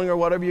and telling her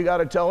whatever you got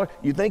to tell her,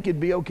 you think it'd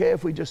be okay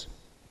if we just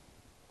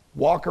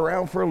walk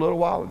around for a little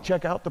while and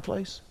check out the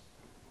place?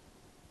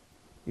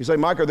 You say,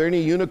 Mike, are there any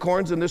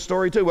unicorns in this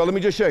story too? Well, let me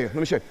just show you. Let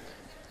me show you.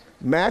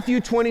 Matthew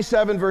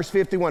 27, verse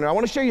 51. I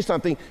want to show you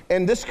something,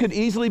 and this could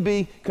easily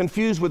be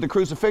confused with the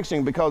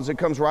crucifixion because it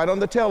comes right on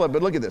the tail of it,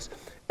 but look at this.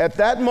 At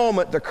that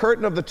moment, the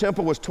curtain of the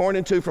temple was torn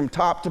in two from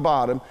top to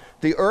bottom.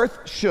 The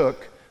earth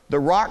shook, the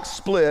rocks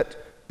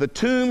split, the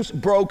tombs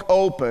broke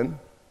open,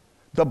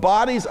 the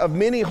bodies of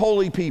many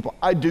holy people.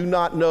 I do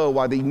not know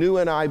why the new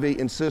NIV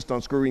insists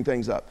on screwing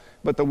things up,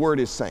 but the word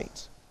is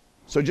saints.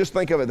 So just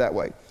think of it that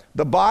way.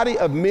 The body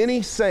of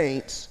many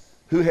saints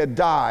who had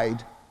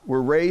died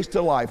were raised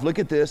to life. Look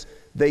at this.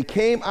 They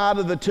came out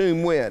of the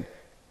tomb when?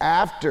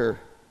 After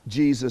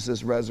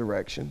Jesus'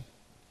 resurrection,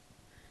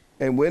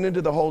 and went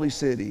into the holy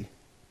city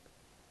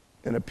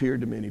and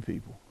appeared to many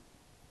people.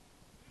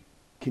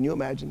 Can you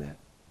imagine that?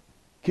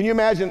 Can you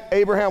imagine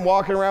Abraham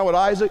walking around with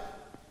Isaac,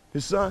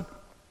 his son?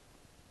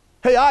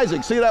 Hey,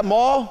 Isaac, see that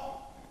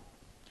mall?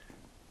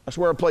 That's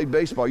where I played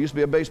baseball. It used to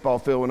be a baseball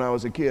field when I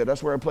was a kid.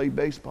 That's where I played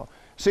baseball.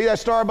 See that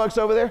Starbucks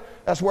over there?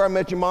 That's where I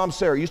met your mom,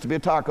 Sarah. It used to be a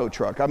taco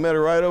truck. I met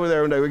her right over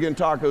there one day. We were getting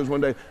tacos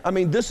one day. I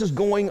mean, this is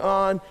going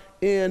on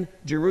in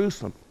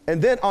Jerusalem.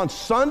 And then on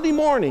Sunday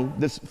morning,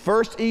 this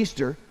first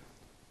Easter,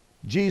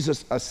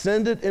 Jesus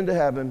ascended into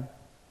heaven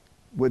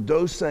with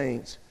those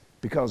saints,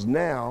 because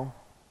now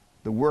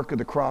the work of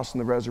the cross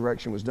and the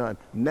resurrection was done.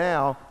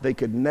 Now they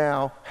could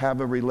now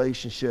have a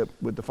relationship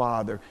with the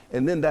Father.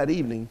 And then that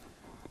evening,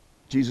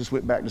 Jesus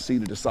went back to see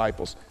the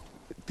disciples.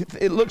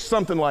 It looks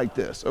something like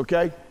this,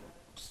 okay?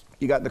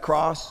 You got the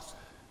cross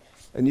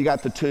and you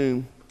got the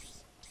tomb.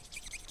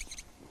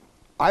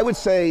 I would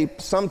say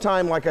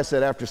sometime, like I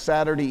said, after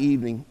Saturday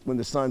evening when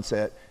the sun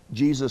set,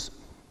 Jesus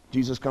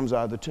comes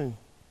out of the tomb,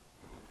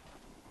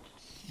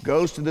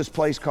 goes to this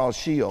place called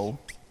Sheol,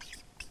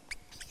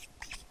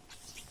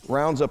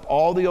 rounds up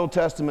all the Old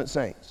Testament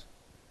saints,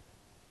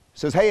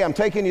 says, hey, I'm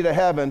taking you to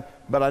heaven,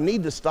 but I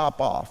need to stop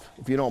off,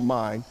 if you don't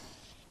mind,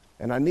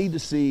 and I need to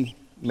see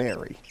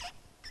Mary.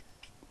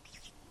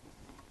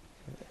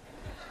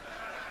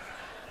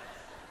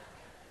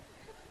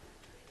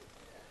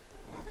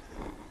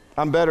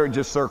 I'm better at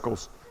just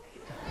circles.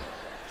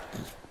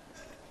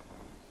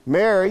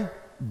 Mary,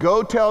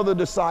 go tell the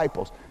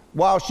disciples.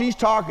 While she's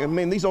talking, I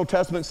mean, these Old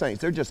Testament saints,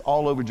 they're just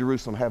all over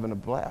Jerusalem having a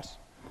blast.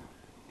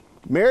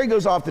 Mary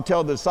goes off to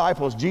tell the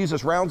disciples.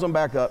 Jesus rounds them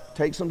back up,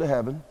 takes them to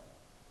heaven,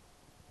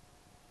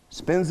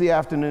 spends the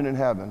afternoon in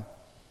heaven,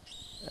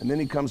 and then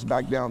he comes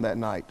back down that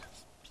night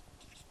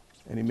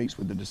and he meets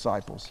with the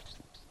disciples.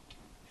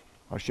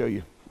 I'll show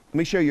you. Let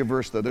me show you a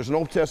verse, though. There's an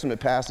Old Testament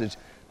passage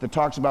that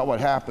talks about what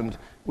happened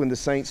when the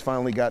saints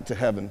finally got to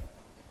heaven.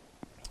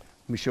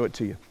 Let me show it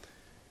to you.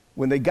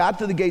 When they got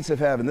to the gates of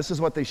heaven, this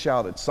is what they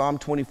shouted. Psalm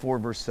 24,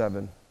 verse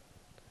 7.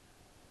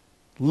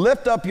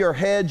 Lift up your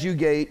heads, you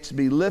gates,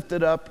 be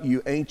lifted up,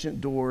 you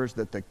ancient doors,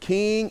 that the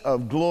King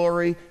of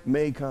glory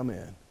may come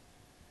in.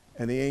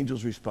 And the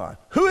angels respond,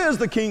 who is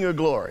the King of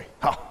glory?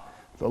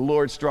 The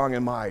Lord strong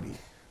and mighty,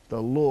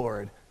 the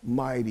Lord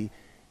mighty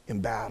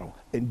in battle.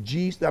 And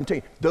Jesus, I'm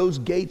telling you, those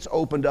gates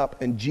opened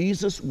up and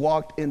Jesus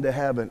walked into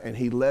heaven and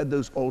he led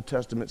those Old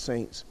Testament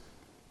saints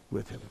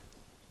with him.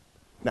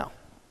 Now,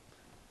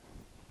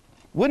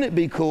 wouldn't it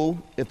be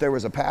cool if there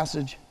was a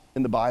passage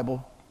in the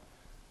Bible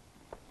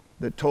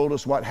that told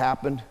us what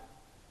happened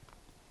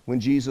when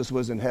Jesus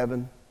was in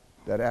heaven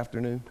that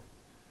afternoon?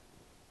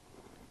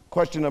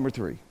 Question number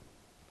 3.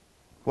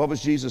 What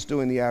was Jesus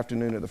doing the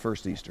afternoon of the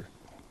first Easter?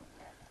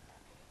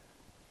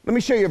 Let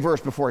me show you a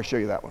verse before I show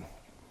you that one.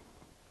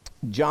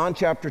 John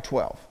chapter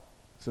 12.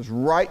 This is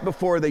right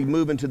before they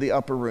move into the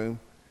upper room.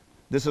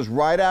 This is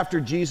right after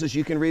Jesus,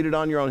 you can read it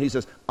on your own. He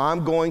says,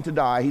 I'm going to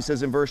die. He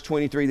says in verse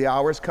 23, the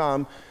hour has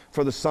come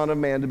for the Son of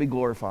Man to be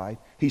glorified.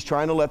 He's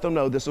trying to let them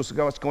know this is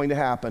what's going to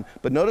happen.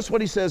 But notice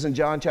what he says in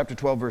John chapter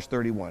 12, verse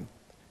 31.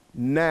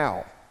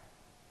 Now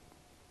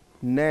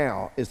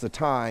is the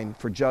time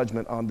for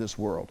judgment on this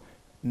world.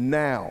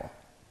 Now,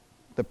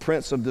 the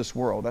prince of this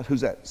world,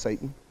 who's that,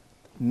 Satan?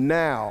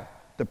 Now,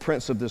 the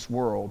prince of this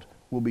world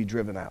will be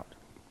driven out.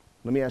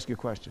 Let me ask you a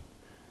question.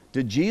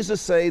 Did Jesus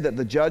say that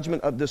the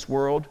judgment of this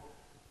world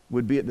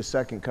would be at the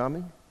second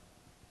coming?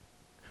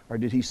 Or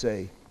did he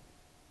say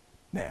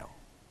now?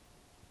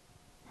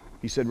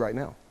 He said right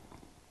now.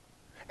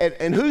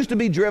 And who's to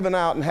be driven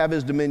out and have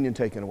his dominion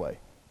taken away?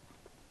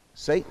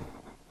 Satan,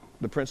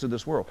 the prince of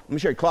this world. Let me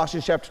show you.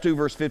 Colossians chapter 2,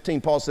 verse 15,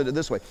 Paul said it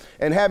this way.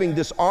 And having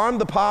disarmed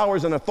the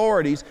powers and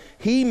authorities,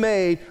 he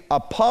made a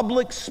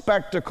public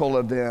spectacle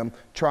of them,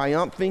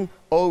 triumphing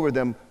over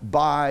them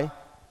by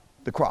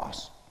the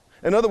cross.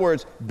 In other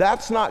words,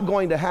 that's not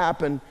going to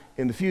happen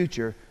in the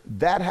future.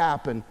 That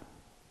happened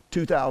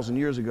 2,000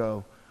 years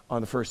ago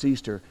on the first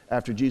Easter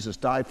after Jesus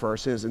died for our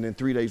sins and then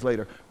 3 days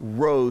later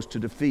rose to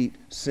defeat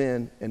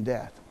sin and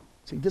death.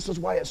 See, this is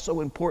why it's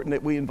so important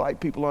that we invite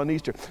people on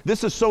Easter.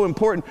 This is so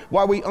important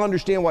why we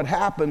understand what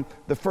happened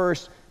the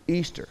first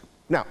Easter.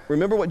 Now,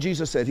 remember what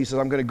Jesus said. He says,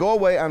 I'm going to go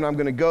away and I'm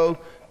going to go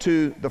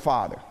to the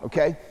Father,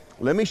 okay?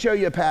 Let me show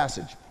you a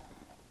passage.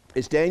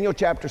 It's Daniel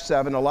chapter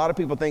 7. A lot of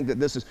people think that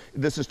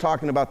this is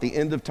talking about the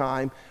end of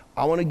time.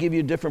 I want to give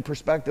you a different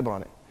perspective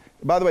on it.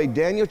 By the way,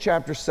 Daniel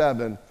chapter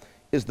 7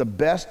 is the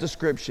best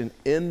description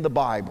in the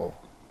Bible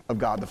of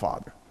God the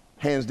Father.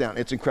 Hands down,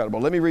 it's incredible.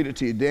 Let me read it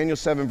to you. Daniel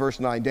 7 verse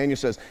 9. Daniel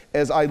says,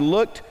 as I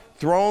looked,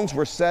 thrones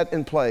were set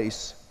in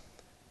place,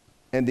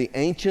 and the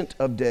Ancient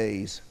of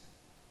Days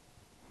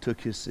took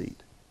his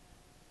seat.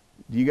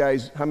 Do you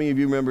guys, how many of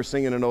you remember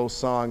singing an old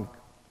song,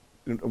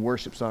 a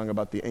worship song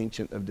about the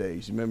Ancient of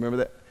Days? You remember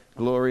that?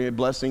 Glory and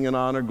blessing and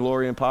honor,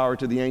 glory and power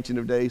to the Ancient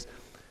of Days.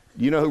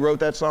 Do you know who wrote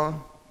that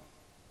song?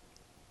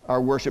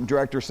 Our worship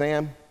director,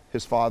 Sam,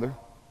 his father,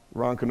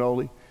 Ron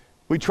Canoli.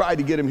 We tried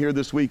to get him here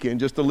this weekend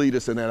just to lead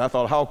us in that. I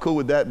thought, how cool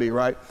would that be,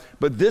 right?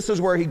 But this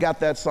is where he got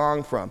that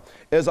song from.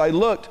 As I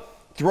looked,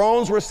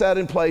 thrones were set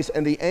in place,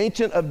 and the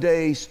Ancient of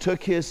Days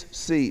took his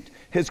seat.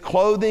 His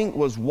clothing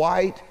was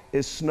white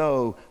as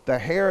snow. The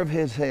hair of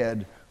his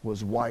head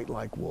was white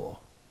like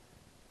wool.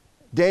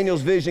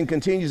 Daniel's vision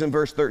continues in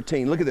verse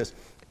 13. Look at this.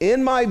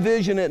 In my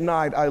vision at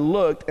night, I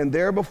looked, and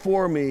there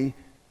before me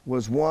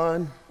was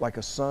one like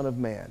a son of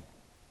man,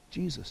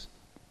 Jesus,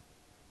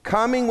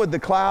 coming with the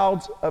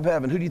clouds of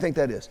heaven. Who do you think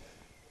that is?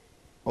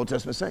 Old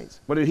Testament saints.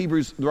 What did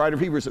Hebrews, the writer of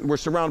Hebrews said? We're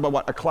surrounded by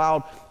what? A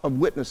cloud of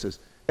witnesses.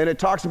 And it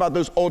talks about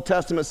those Old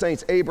Testament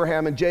saints,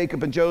 Abraham and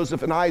Jacob and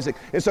Joseph and Isaac.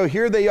 And so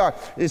here they are.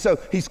 And so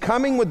he's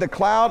coming with the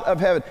cloud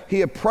of heaven.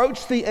 He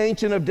approached the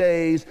Ancient of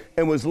Days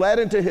and was led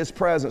into his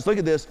presence. Look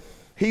at this.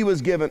 He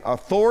was given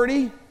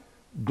authority,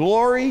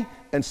 glory,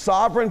 and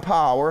sovereign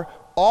power.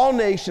 All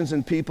nations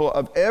and people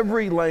of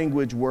every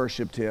language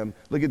worshiped him.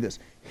 Look at this.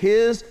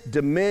 His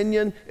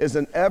dominion is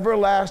an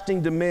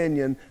everlasting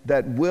dominion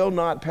that will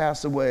not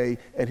pass away,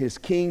 and his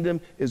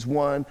kingdom is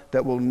one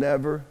that will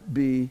never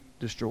be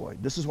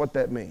destroyed. This is what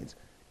that means.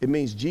 It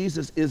means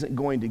Jesus isn't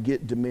going to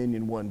get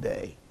dominion one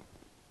day.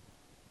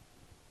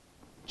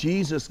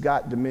 Jesus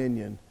got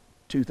dominion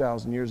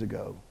 2,000 years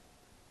ago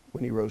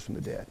when he rose from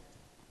the dead.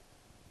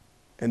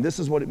 And this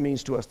is what it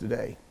means to us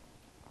today.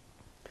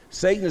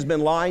 Satan has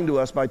been lying to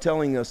us by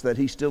telling us that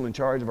he's still in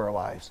charge of our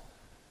lives,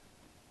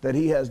 that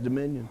he has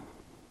dominion,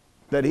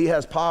 that he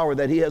has power,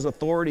 that he has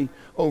authority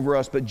over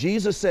us. But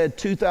Jesus said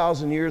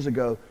 2,000 years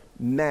ago,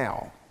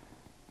 now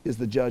is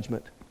the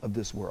judgment of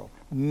this world.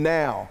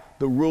 Now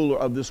the ruler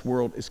of this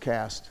world is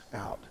cast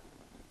out.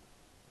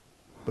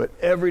 But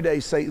every day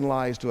Satan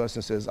lies to us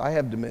and says, I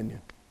have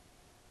dominion.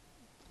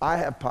 I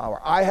have power.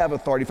 I have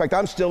authority. In fact,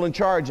 I'm still in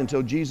charge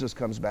until Jesus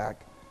comes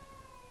back.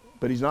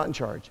 But he's not in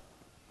charge.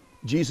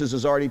 Jesus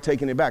has already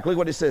taken it back. Look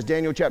what it says,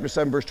 Daniel chapter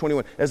 7, verse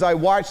 21. As I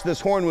watched,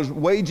 this horn was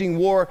waging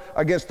war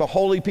against the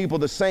holy people,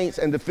 the saints,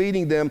 and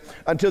defeating them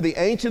until the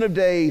Ancient of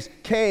Days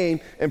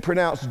came and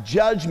pronounced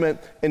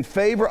judgment in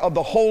favor of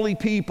the holy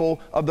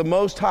people of the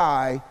Most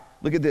High.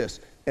 Look at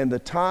this. And the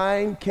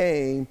time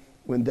came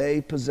when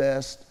they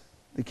possessed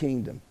the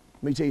kingdom.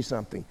 Let me tell you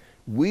something.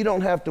 We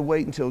don't have to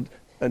wait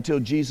until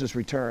Jesus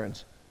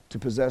returns to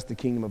possess the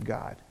kingdom of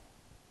God.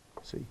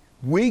 See,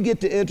 we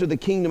get to enter the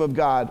kingdom of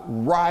God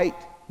right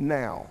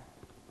now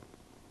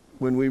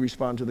when we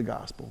respond to the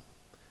gospel.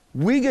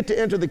 We get to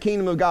enter the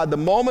kingdom of God the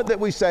moment that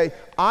we say,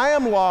 I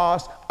am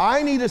lost,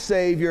 I need a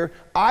Savior,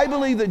 I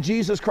believe that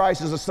Jesus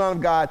Christ is the Son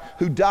of God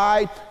who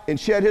died and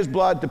shed his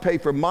blood to pay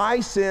for my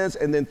sins,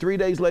 and then 3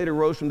 days later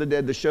rose from the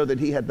dead to show that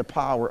he had the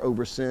power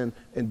over sin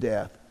and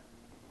death.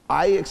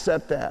 I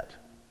accept that.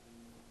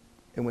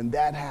 And when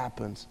that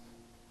happens,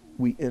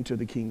 we enter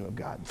the kingdom of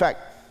God. In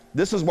fact,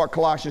 this is what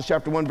Colossians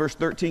chapter 1 verse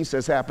 13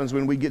 says happens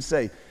when we get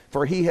saved.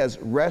 For he has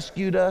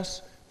rescued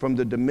us from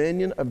the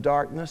dominion of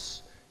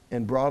darkness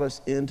and brought us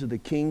into the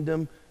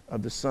kingdom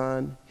of the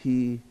Son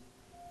he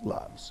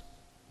loves.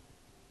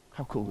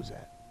 How cool is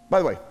that? By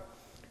the way,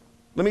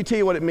 let me tell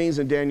you what it means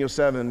in Daniel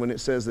 7 when it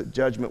says that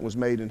judgment was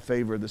made in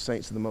favor of the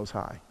saints of the Most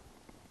High.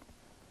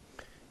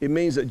 It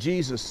means that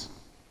Jesus,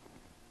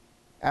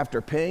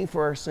 after paying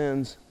for our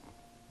sins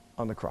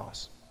on the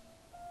cross,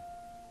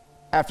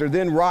 after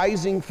then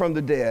rising from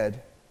the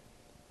dead,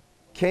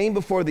 came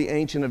before the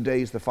Ancient of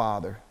Days, the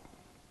Father.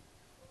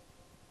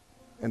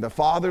 And the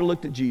Father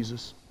looked at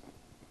Jesus.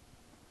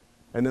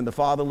 And then the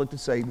Father looked at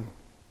Satan.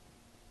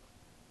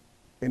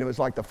 And it was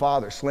like the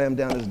Father slammed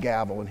down his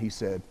gavel and he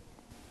said,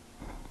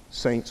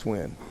 saints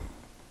win.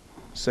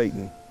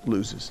 Satan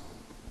loses.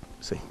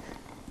 See?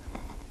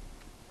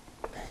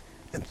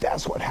 And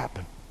that's what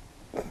happened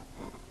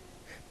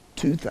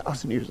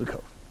 2,000 years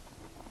ago.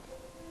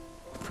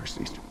 The first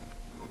Easter.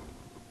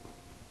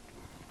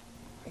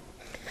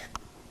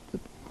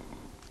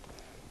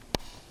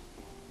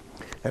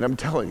 And I'm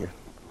telling you,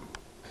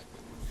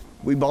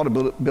 we bought a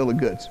bill of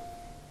goods.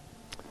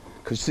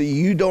 Because see,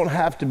 you don't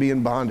have to be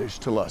in bondage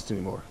to lust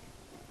anymore.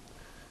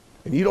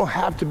 And you don't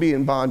have to be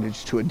in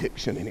bondage to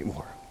addiction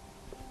anymore.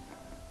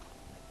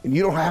 And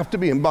you don't have to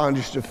be in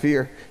bondage to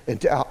fear and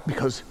doubt,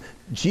 because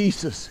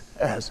Jesus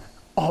has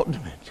all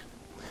dominion,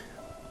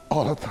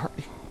 all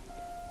authority.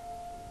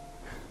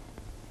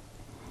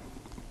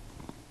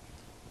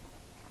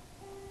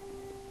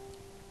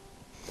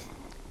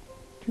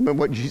 Do you remember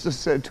what Jesus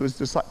said to his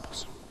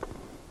disciples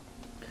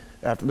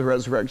after the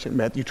resurrection?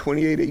 Matthew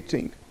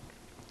 28:18.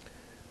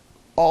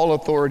 All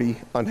authority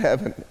on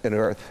heaven and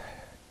earth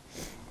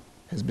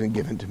has been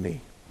given to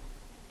me.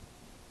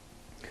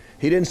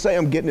 He didn't say,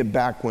 I'm getting it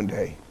back one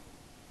day.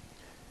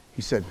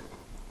 He said,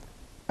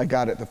 I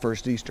got it the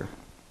first Easter.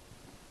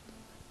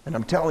 And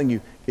I'm telling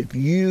you, if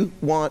you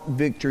want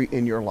victory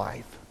in your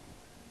life,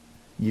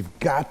 you've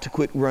got to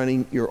quit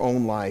running your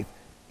own life,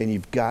 and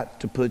you've got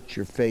to put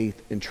your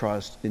faith and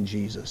trust in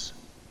Jesus.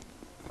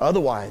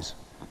 Otherwise,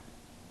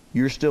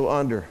 you're still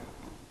under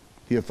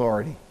the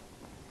authority.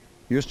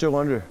 You're still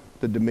under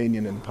the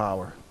dominion and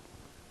power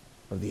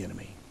of the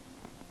enemy.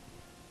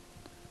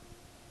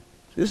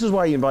 This is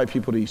why you invite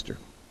people to Easter.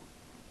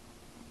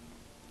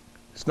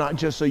 It's not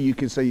just so you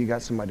can say you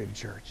got somebody to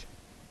church.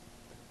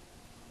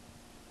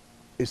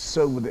 It's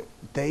so that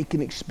they can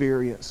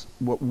experience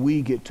what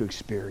we get to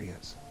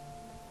experience.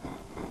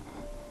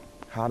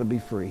 How to be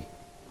free.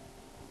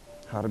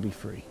 How to be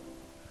free.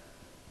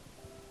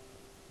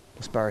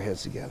 Let's bow our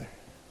heads together.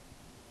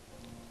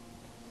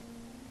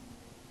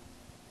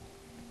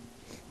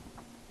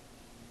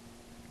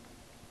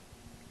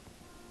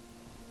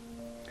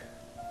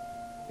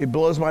 It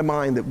blows my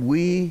mind that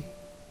we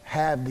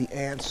have the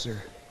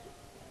answer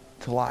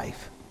to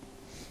life.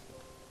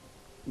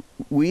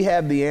 We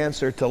have the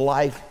answer to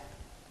life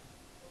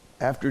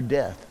after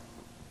death.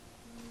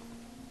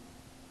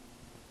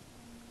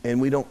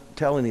 And we don't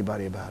tell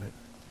anybody about it.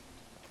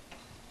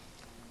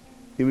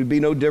 It would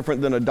be no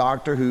different than a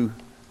doctor who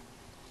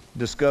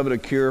discovered a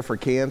cure for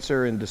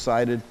cancer and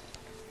decided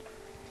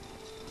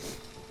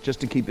just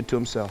to keep it to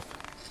himself.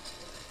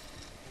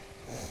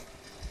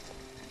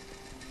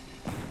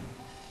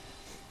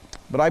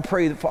 But I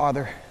pray that,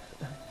 Father,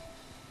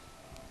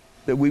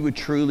 that we would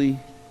truly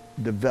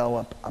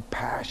develop a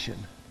passion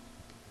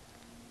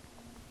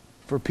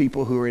for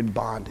people who are in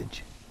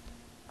bondage,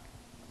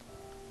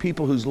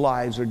 people whose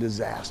lives are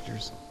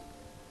disasters,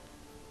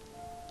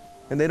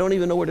 and they don't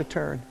even know where to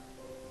turn.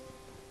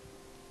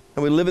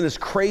 And we live in this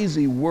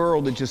crazy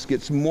world that just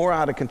gets more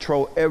out of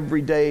control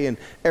every day, and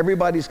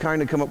everybody's trying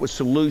to come up with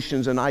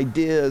solutions and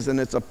ideas, and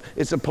it's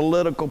a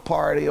political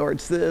party, or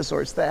it's this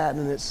or it's that,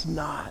 and it's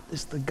not.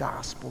 It's the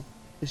gospel.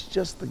 It's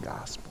just the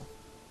gospel.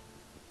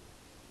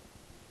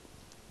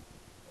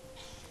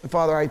 And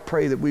Father, I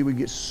pray that we would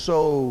get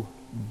so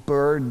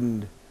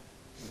burdened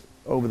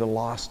over the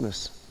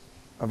lostness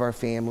of our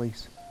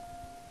families,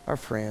 our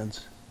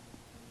friends,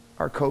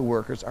 our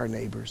co-workers, our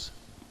neighbors.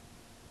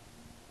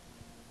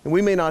 And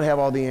we may not have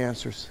all the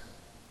answers,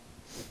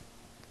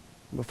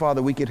 but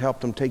Father, we could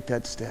help them take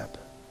that step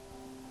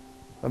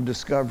of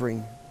discovering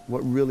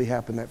what really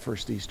happened that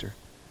first Easter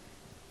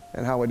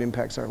and how it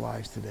impacts our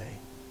lives today.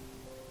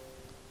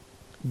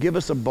 Give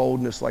us a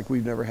boldness like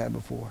we've never had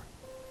before.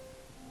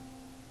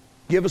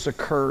 Give us a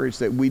courage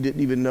that we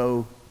didn't even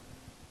know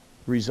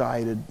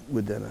resided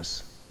within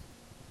us.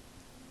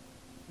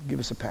 Give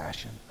us a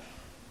passion.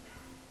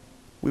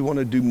 We want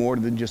to do more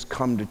than just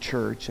come to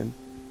church and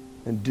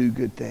do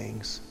good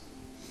things.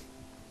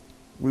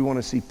 We want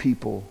to see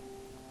people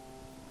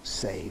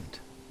saved.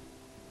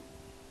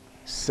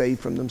 Saved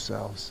from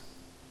themselves.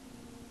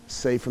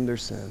 Saved from their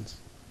sins.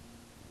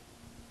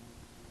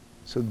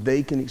 So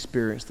they can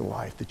experience the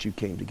life that you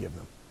came to give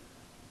them.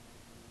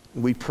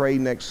 We pray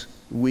next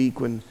week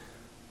when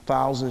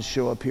thousands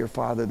show up here,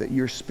 Father, that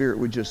your Spirit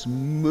would just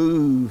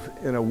move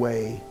in a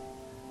way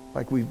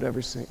like we've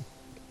never seen.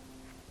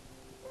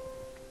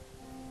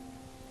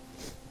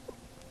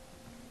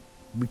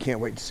 We can't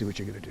wait to see what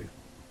you're going to do. In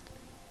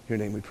your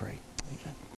name we pray. Amen.